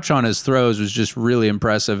 And the touch on his throws was just really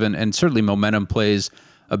impressive. And certainly momentum plays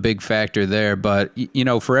a big factor there. But, you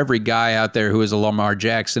know, for every guy out there who is a Lamar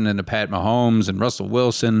Jackson and a Pat Mahomes and Russell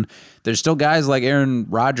Wilson, there's still guys like Aaron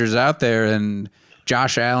Rodgers out there, and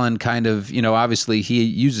Josh Allen kind of, you know, obviously he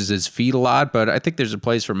uses his feet a lot, but I think there's a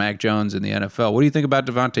place for Mac Jones in the NFL. What do you think about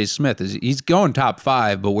Devontae Smith? He's going top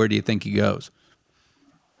 5, but where do you think he goes?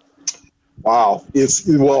 Wow.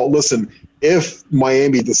 Listen, if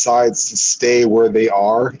Miami decides to stay where they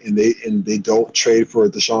are and they don't trade for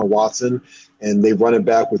Deshaun Watson and they run it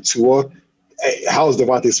back with Tua, how is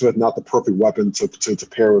Devontae Smith not the perfect weapon to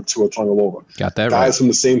pair with Tua Tagovailoa? Got that right. Guys from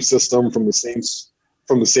the same system, from the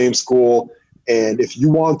same school. And if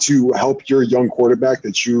you want to help your young quarterback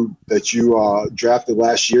that you drafted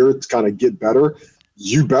last year to kind of get better,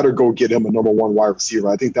 you better go get him a number 1 wide receiver.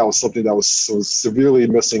 I think that was something that was so severely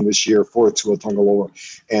missing this year for Tua Tagovailoa.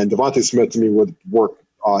 And Devontae Smith, to me, would work.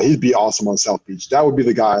 He'd be awesome on South Beach. That would be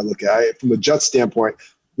the guy I look at. From the Jets standpoint,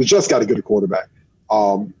 the Jets got to get a quarterback.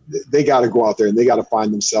 They got to go out there and they got to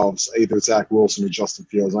find themselves either Zach Wilson or Justin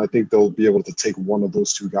Fields. And I think they'll be able to take one of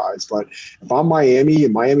those two guys. But if I'm Miami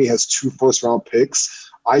and Miami has 2 first-round picks,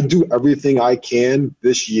 I do everything I can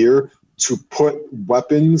this year to put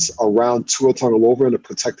weapons around Tua Tagovailoa and to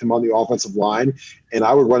protect him on the offensive line. And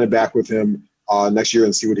I would run it back with him next year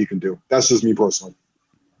and see what he can do. That's just me personally.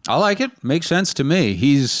 I like it. Makes sense to me.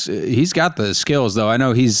 He's got the skills, though. I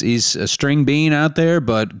know he's a string bean out there,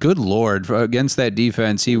 but good Lord, against that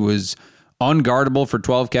defense, he was unguardable for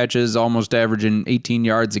 12 catches, almost averaging 18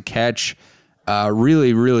 yards a catch.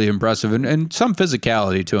 Really, really impressive, and some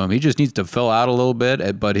physicality to him. He just needs to fill out a little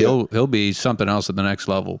bit, but he'll be something else at the next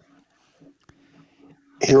level.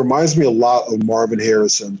 He reminds me a lot of Marvin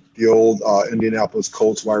Harrison, the old Indianapolis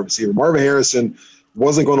Colts wide receiver. Marvin Harrison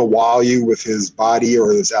wasn't going to wow you with his body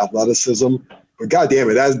or his athleticism, but goddamn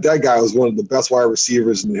it, that guy was one of the best wide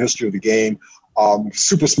receivers in the history of the game.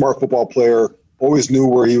 Super smart football player, always knew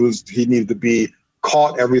where he needed to be,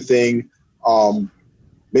 caught everything,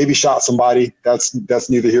 maybe shot somebody. That's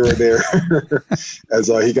neither here or there, as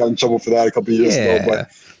he got in trouble for that a couple of years ago.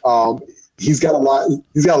 But he's got a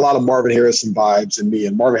lot of Marvin Harrison vibes in me,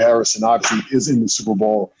 and Marvin Harrison obviously is in the Super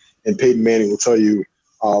Bowl, and Peyton Manning will tell you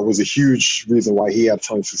was a huge reason why he had a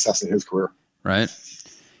ton of success in his career. Right.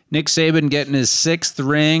 Nick Saban getting his 6th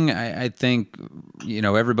ring. I think, you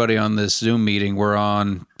know, everybody on this Zoom meeting we're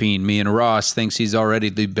on, being me and Ross, thinks he's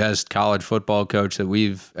already the best college football coach that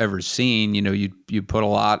we've ever seen. You know, you put a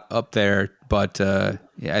lot up there, but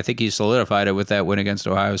I think he solidified it with that win against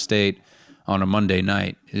Ohio State on a Monday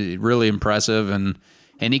night. Really impressive, and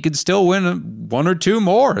he could still win 1 or 2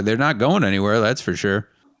 more. They're not going anywhere, that's for sure.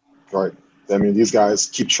 Right. I mean, these guys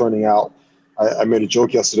keep churning out. I made a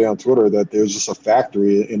joke yesterday on Twitter that there's just a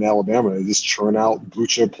factory in Alabama. They just churn out blue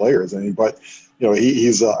chip players. But you know,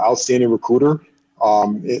 he's an outstanding recruiter,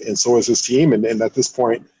 and so is his team. And at this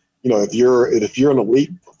point, you know, if you're an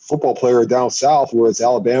elite football player down south, where it's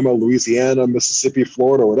Alabama, Louisiana, Mississippi,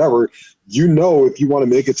 Florida, whatever, you know, if you want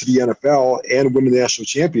to make it to the NFL and win the national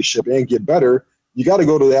championship and get better, you got to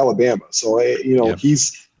go to Alabama. So you know,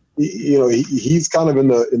 he's kind of in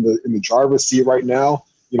the driver's seat right now,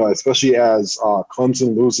 you know, especially as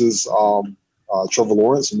Clemson loses Trevor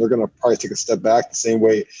Lawrence, and they're going to probably take a step back the same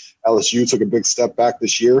way LSU took a big step back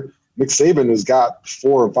this year. Nick Saban has got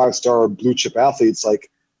 4 and 5-star blue chip athletes like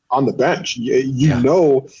on the bench. You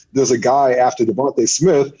know, there's a guy after Devontae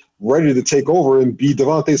Smith ready to take over and be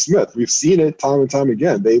Devontae Smith. We've seen it time and time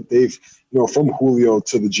again. They've you know, from Julio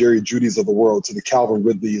to the Jerry Judys of the world to the Calvin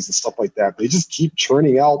Ridleys and stuff like that. They just keep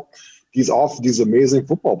churning out these amazing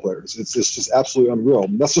football players. It's just absolutely unreal.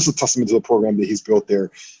 And that's just a testament to the program that he's built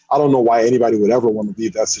there. I don't know why anybody would ever want to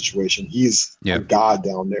leave that situation. He's a god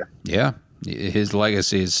down there. Yeah. His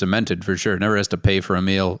legacy is cemented for sure. Never has to pay for a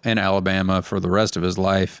meal in Alabama for the rest of his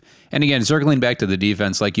life. And again, circling back to the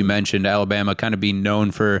defense, like you mentioned, Alabama kind of being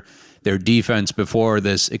known for their defense before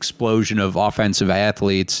this explosion of offensive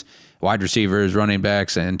athletes. wide receivers, running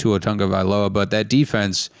backs, and Tua Tagovailoa. But that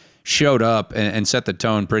defense showed up and set the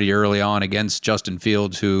tone pretty early on against Justin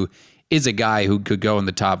Fields, who is a guy who could go in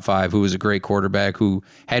the top 5, who was a great quarterback, who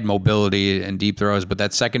had mobility and deep throws. But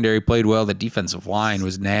that secondary played well. The defensive line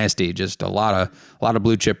was nasty. Just a lot of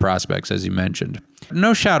blue chip prospects, as you mentioned.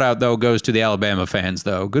 No shout out though goes to the Alabama fans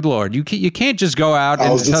though. Good Lord, you can't just go out in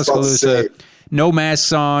Tuscaloosa, no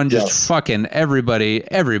masks on, just fucking everybody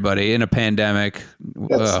in a pandemic.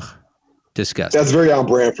 Ugh, disgusting. That's very on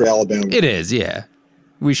brand for Alabama. It is, yeah.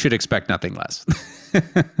 We should expect nothing less.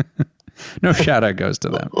 No shout out goes to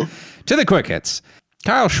them. To the quick hits.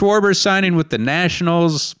 Kyle Schwarber signing with the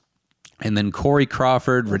Nationals, and then Corey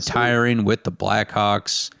Crawford retiring with the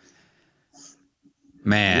Blackhawks.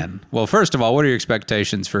 Man. Well, first of all, what are your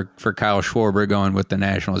expectations for Kyle Schwarber going with the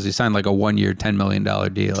Nationals? He signed like a 1-year, $10 million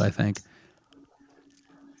deal, I think.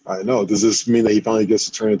 I know. Does this mean that he finally gets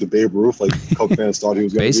to turn into Babe Ruth like Cubs fans thought he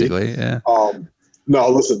was going to be? Basically, yeah. No,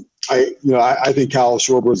 listen. I think Kyle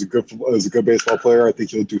Schwarber is a good baseball player. I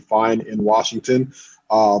think he'll do fine in Washington.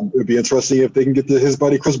 It would be interesting if they can get his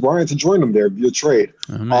buddy Chris Bryant to join them there via trade.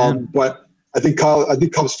 But I think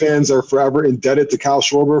Cubs fans are forever indebted to Kyle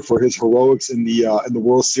Schwarber for his heroics in the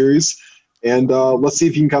World Series, and let's see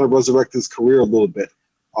if he can kind of resurrect his career a little bit.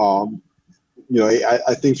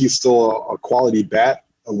 I think he's still a quality bat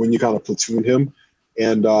when you kind of platoon him.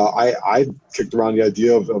 And I kicked around the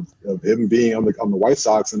idea of him being on the White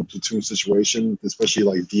Sox in a platoon situation, especially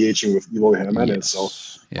like DHing with Eloy Jimenez.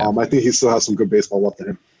 Yes. So I think he still has some good baseball left in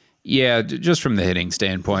him. Yeah, just from the hitting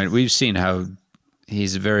standpoint, we've seen how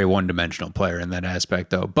he's a very one-dimensional player in that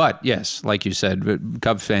aspect, though. But yes, like you said,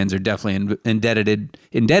 Cubs fans are definitely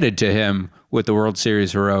indebted to him with the World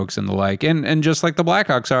Series heroics and the like, and just like the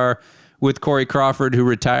Blackhawks are with Corey Crawford, who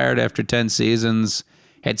retired after 10 seasons.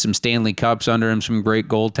 Had some Stanley Cups under him, some great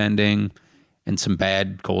goaltending, and some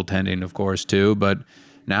bad goaltending, of course, too. But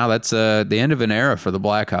now that's the end of an era for the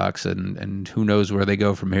Blackhawks, and who knows where they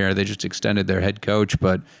go from here. They just extended their head coach,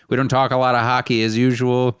 but we don't talk a lot of hockey as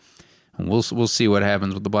usual, and we'll see what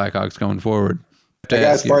happens with the Blackhawks going forward. That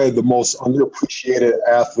guy's probably the most underappreciated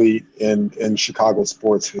athlete in Chicago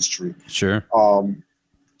sports history. Sure.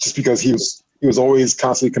 Just because he was always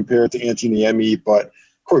constantly compared to Antti Niemi, but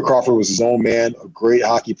Corey Crawford was his own man, a great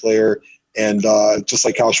hockey player, and just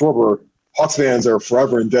like Kyle Schwarber, Hawks fans are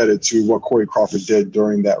forever indebted to what Corey Crawford did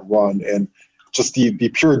during that run, and just the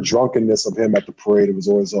pure drunkenness of him at the parade. It was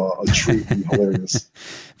always a treat and hilarious.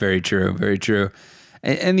 Very true, very true.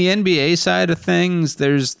 And the NBA side of things,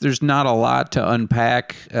 there's not a lot to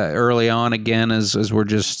unpack early on. Again, as we're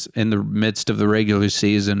just in the midst of the regular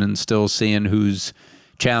season and still seeing who's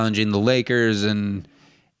challenging the Lakers and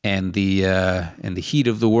the Heat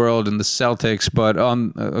of the world and the Celtics. But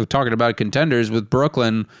on talking about contenders with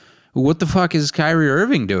Brooklyn, what the fuck is Kyrie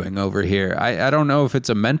Irving doing over here? I don't know if it's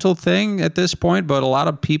a mental thing at this point, but a lot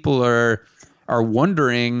of people are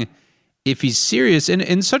wondering if he's serious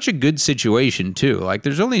in such a good situation too. Like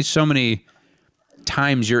there's only so many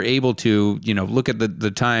times you're able to, look at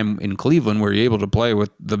the time in Cleveland where you're able to play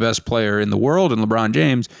with the best player in the world and LeBron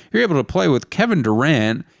James. You're able to play with Kevin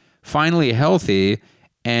Durant, finally healthy,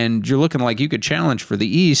 and you're looking like you could challenge for the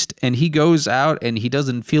East, and he goes out and he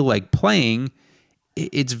doesn't feel like playing.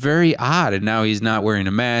 It's very odd, and now he's not wearing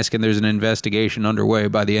a mask, and there's an investigation underway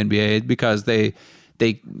by the NBA because they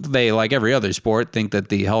like every other sport, think that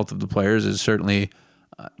the health of the players is certainly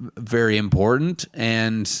very important.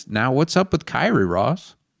 And now what's up with Kyrie,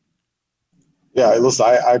 Ross? Yeah, listen,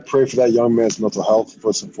 I pray for that young man's mental health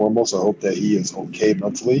first and foremost. I hope that he is okay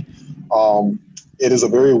mentally. It is a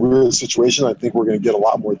very weird situation. I think we're going to get a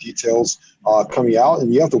lot more details coming out,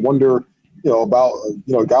 and you have to wonder, about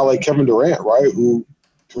a guy like Kevin Durant, right, who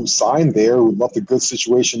signed there, who left a good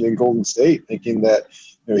situation in Golden State, thinking that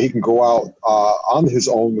he can go out on his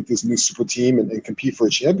own with this new super team and compete for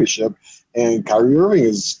a championship. And Kyrie Irving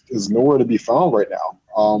is nowhere to be found right now,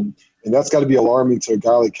 and that's got to be alarming to a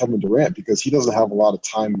guy like Kevin Durant because he doesn't have a lot of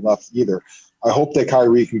time left either. I hope that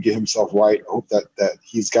Kyrie can get himself right. I hope that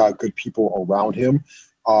he's got good people around him.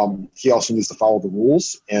 He also needs to follow the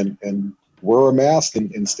rules and wear a mask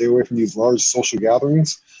and stay away from these large social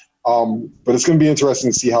gatherings. But it's going to be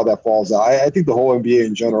interesting to see how that falls out. I think the whole NBA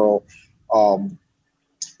in general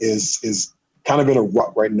is kind of in a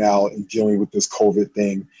rut right now in dealing with this COVID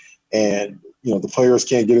thing. And, the players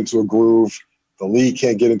can't get into a groove. The league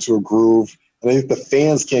can't get into a groove. And I think the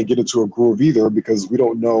fans can't get into a groove either because we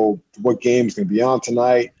don't know what game's going to be on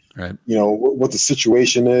tonight. Right. What the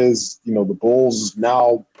situation is. The Bulls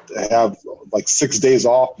now have like 6 days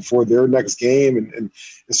off before their next game. And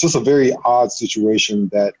it's just a very odd situation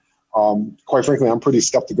that quite frankly, I'm pretty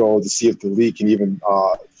skeptical to see if the league can even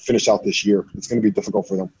finish out this year. It's going to be difficult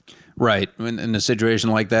for them. Right, in a situation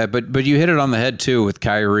like that, but you hit it on the head too with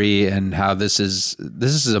Kyrie and how this is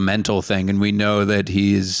a mental thing, and we know that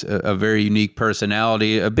he's a very unique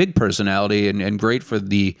personality, a big personality, and great for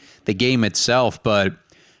the game itself. But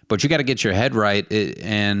you got to get your head right,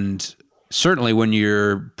 and certainly when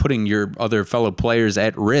you're putting your other fellow players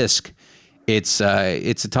at risk, it's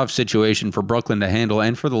a tough situation for Brooklyn to handle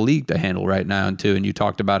and for the league to handle right now too. And you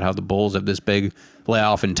talked about how the Bulls have this big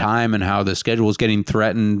layoff in time and how the schedule is getting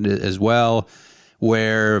threatened as well,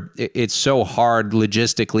 where it's so hard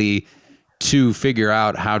logistically to figure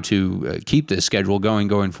out how to keep this schedule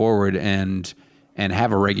going forward and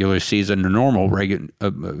have a regular season,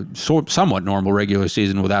 somewhat normal regular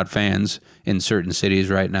season without fans in certain cities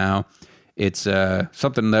right now. It's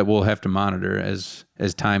something that we'll have to monitor as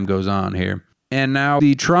time goes on here. And now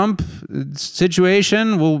the Trump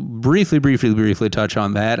situation, we'll briefly touch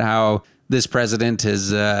on that, how this president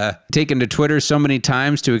has taken to Twitter so many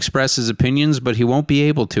times to express his opinions, but he won't be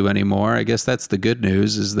able to anymore. I guess that's the good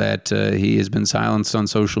news, is that he has been silenced on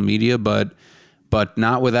social media, but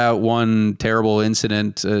not without one terrible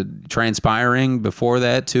incident transpiring before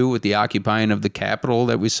that, too, with the occupying of the Capitol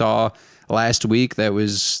that we saw last week. That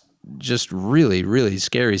was just really, really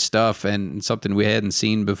scary stuff, and something we hadn't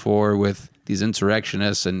seen before with these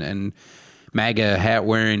insurrectionists and MAGA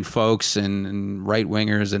hat-wearing folks and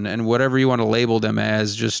right-wingers and whatever you want to label them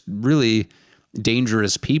as, just really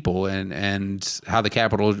dangerous people, and how the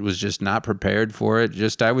Capitol was just not prepared for it.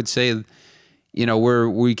 Just, I would say,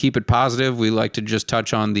 we keep it positive. We like to just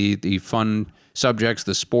touch on the fun subjects,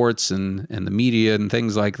 the sports and the media and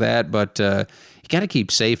things like that, but you got to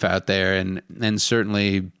keep safe out there, and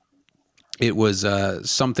certainly it was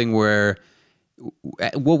something where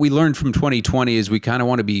what we learned from 2020 is we kind of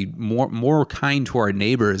want to be more kind to our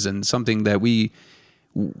neighbors, and something that when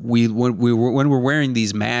we're wearing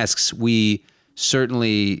these masks, we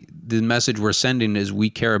certainly, the message we're sending is we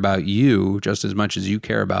care about you just as much as you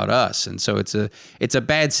care about us. And so it's a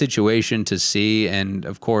bad situation to see. And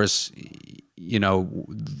of course,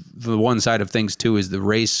 the one side of things too is the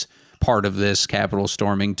race part of this Capitol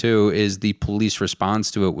storming too, is the police response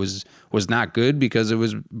to it was not good, because it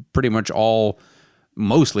was pretty much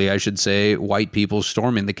mostly, I should say, white people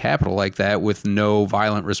storming the Capitol like that with no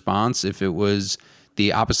violent response. If it was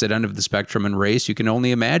the opposite end of the spectrum in race, you can only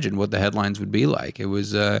imagine what the headlines would be like. It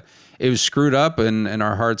was screwed up, and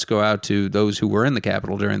our hearts go out to those who were in the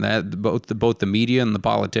Capitol during that, both the media and the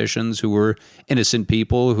politicians who were innocent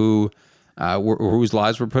people whose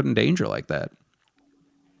lives were put in danger like that.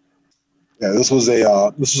 Yeah, this was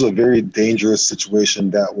a very dangerous situation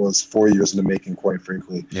that was 4 years in the making, quite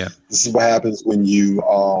frankly. Yeah, this is what happens when you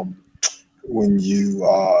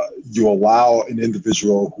allow an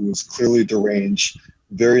individual who is clearly deranged,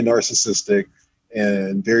 very narcissistic,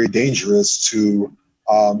 and very dangerous to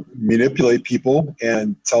manipulate people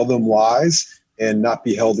and tell them lies and not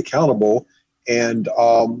be held accountable, and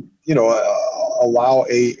allow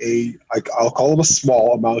I'll call it a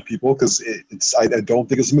small amount of people, because I don't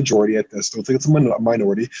think it's a majority. I still think it's a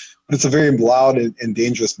minority, but it's a very loud and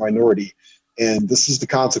dangerous minority, and this is the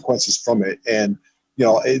consequences from it. And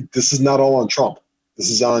this is not all on Trump. This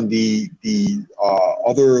is on the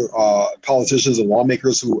other politicians and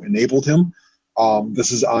lawmakers who enabled him.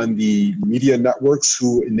 This is on the media networks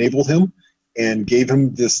who enabled him and gave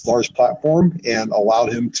him this large platform and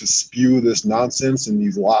allowed him to spew this nonsense and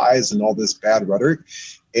these lies and all this bad rhetoric.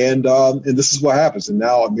 And this is what happens. And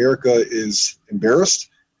now America is embarrassed,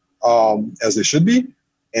 as they should be.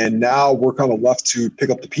 And now we're kind of left to pick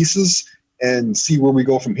up the pieces and see where we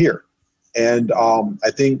go from here. And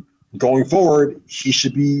I think going forward, he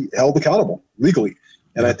should be held accountable legally.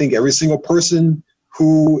 And I think every single person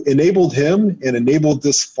who enabled him and enabled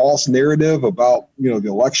this false narrative about the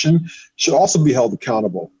election should also be held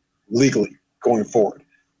accountable legally going forward.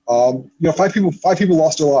 5 people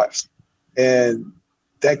lost their lives, and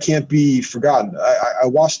that can't be forgotten. I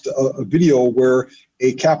watched a video where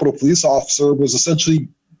a Capitol police officer was essentially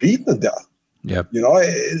beaten to death. Yeah,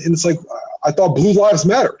 and it's like, I thought Blue Lives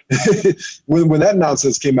Mattered when that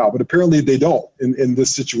nonsense came out, but apparently they don't in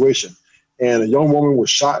this situation. And a young woman was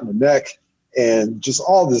shot in the neck, and just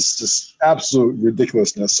all this just absolute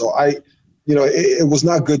ridiculousn's. So it was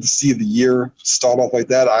not good to see the year start off like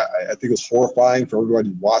that. I think it was horrifying for everybody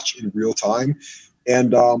to watch in real time.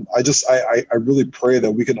 And I really pray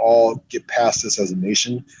that we can all get past this as a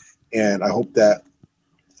nation. And I hope that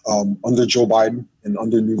under Joe Biden and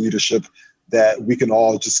under new leadership, that we can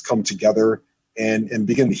all just come together and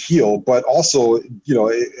begin to heal. But also,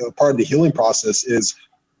 a part of the healing process is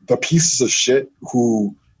the pieces of shit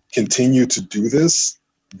who continue to do this,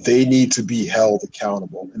 they need to be held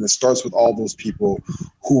accountable. And it starts with all those people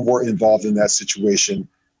who were involved in that situation.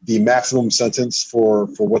 The maximum sentence for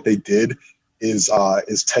what they did is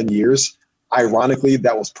 10 years. Ironically,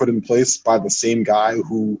 that was put in place by the same guy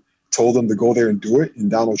who told them to go there and do it, in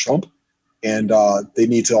Donald Trump. And they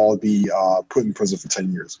need to all be put in prison for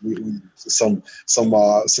 10 years. Some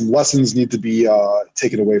lessons need to be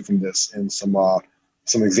taken away from this, and some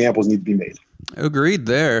examples need to be made. Agreed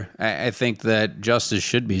there. I think that justice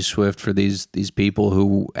should be swift for these people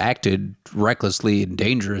who acted recklessly and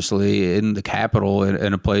dangerously in the Capitol,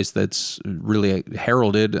 in a place that's really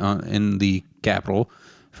heralded in the Capitol,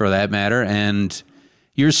 for that matter. And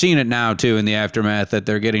you're seeing it now, too, in the aftermath, that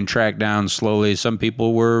they're getting tracked down slowly. Some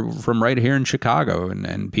people were from right here in Chicago,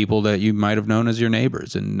 and people that you might have known as your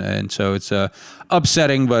neighbors. And so it's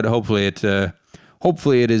upsetting, but hopefully it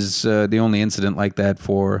is the only incident like that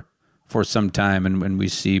for some time, and we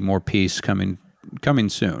see more peace coming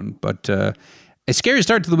soon. But a scary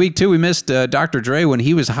start to the week, too. We missed Dr. Dre when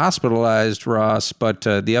he was hospitalized, Ross, but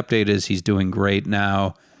the update is he's doing great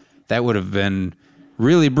now. That would have been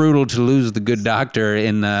really brutal to lose the good doctor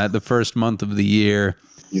in the first month of the year.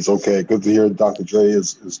 He's okay. Good to hear Dr. Dre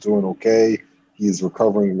is doing okay. He's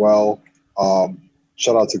recovering well.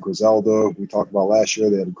 Shout out to Griselda. We talked about last year.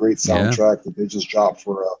 They had a great soundtrack that they just dropped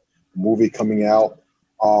for a movie coming out.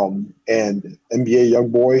 And NBA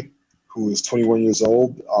YoungBoy, who is 21 years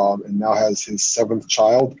old and now has his 7th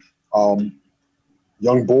child.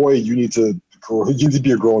 Young boy, you need to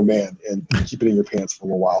be a grown man and keep it in your pants for a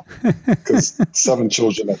little while, because 7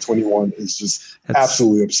 children at 21 is just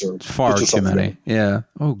absolutely absurd. Far too many. Yeah.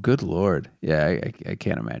 Oh, good Lord. Yeah, I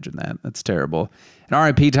can't imagine that. That's terrible. And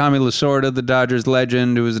R.I.P. Tommy Lasorda, the Dodgers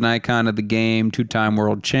legend, who was an icon of the game, 2-time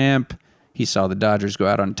world champ. He saw the Dodgers go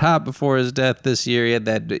out on top before his death this year. He had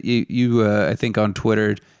that, you I think on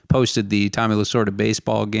Twitter, posted the Tommy Lasorda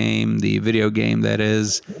baseball game, the video game that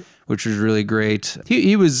is, which was really great.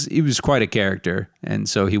 He was quite a character, and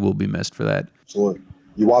so he will be missed for that. Absolutely.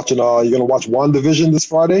 You gonna watch WandaVision this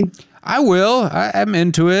Friday? I will. I'm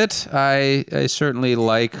into it. I certainly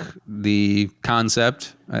like the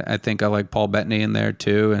concept. I think I like Paul Bettany in there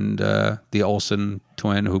too, and the Olsen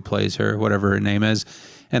twin who plays her, whatever her name is.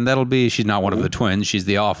 And she's not one of the twins. She's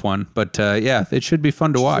the off one. But yeah, it should be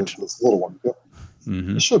fun to watch. It's the little one. Yeah.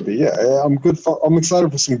 Mm-hmm. It should be. Yeah, I'm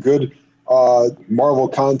excited for some good Marvel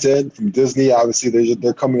content from Disney. Obviously,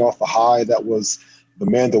 they're coming off the high that was The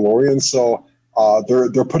Mandalorian. So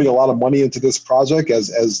they're putting a lot of money into this project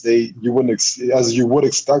as you would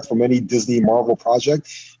expect from any Disney Marvel project.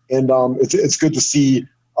 And it's good to see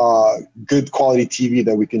good quality TV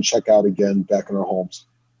that we can check out again back in our homes.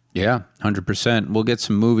 Yeah, 100%. We'll get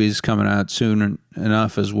some movies coming out soon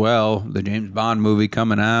enough as well. The James Bond movie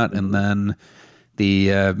coming out, and then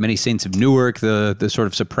the Many Saints of Newark, the sort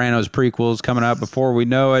of Sopranos prequels coming out before we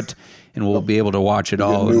know it, and we'll be able to watch it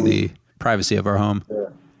all in the privacy of our home. Yeah.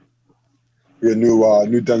 We have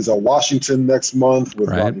new Denzel Washington next month with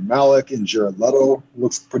Rami Malek, and Jared Leto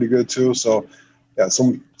looks pretty good too. So yeah,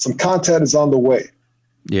 some content is on the way.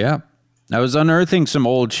 Yeah. I was unearthing some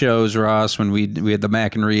old shows, Ross, when we had the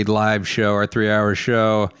Mac and Reed live show, our 3-hour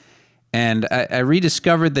show, and I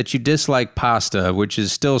rediscovered that you dislike pasta, which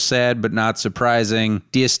is still sad but not surprising.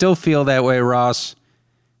 Do you still feel that way, Ross?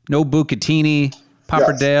 No bucatini,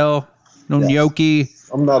 pappardelle, no gnocchi?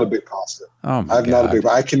 I'm not a big pasta. Oh my God.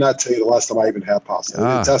 I cannot tell you the last time I even had pasta.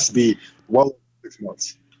 It has to be well 6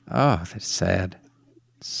 months. Oh, that's sad.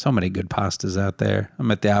 So many good pastas out there.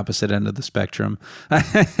 I'm at the opposite end of the spectrum. I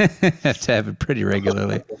have to have it pretty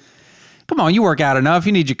regularly. Come on, you work out enough.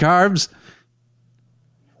 You need your carbs.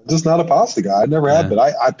 I'm just not a pasta guy. I never had, but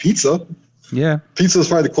I pizza. Yeah. Pizza is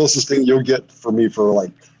probably the closest thing you'll get for me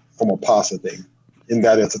from a pasta thing, in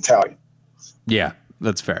that it's Italian. Yeah,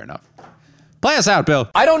 that's fair enough. Play us out,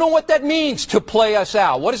 Bill. I don't know what that means, to play us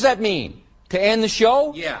out. What does that mean? To end the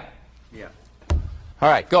show? Yeah. All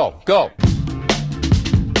right, go.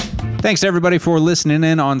 Thanks to everybody for listening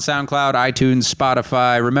in on SoundCloud, iTunes,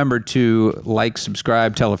 Spotify. Remember to like,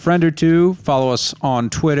 subscribe, tell a friend or two. Follow us on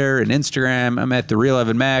Twitter and Instagram. I'm at The Real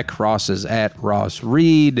Evan Mac. Ross is at Ross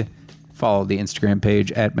Reed. Follow the Instagram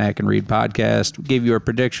page at Mac and Reed Podcast. Give your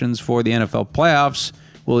predictions for the NFL playoffs.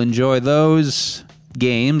 We'll enjoy those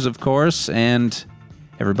games, of course, and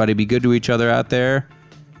everybody be good to each other out there.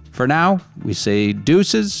 For now, we say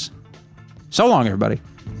deuces. So long, everybody.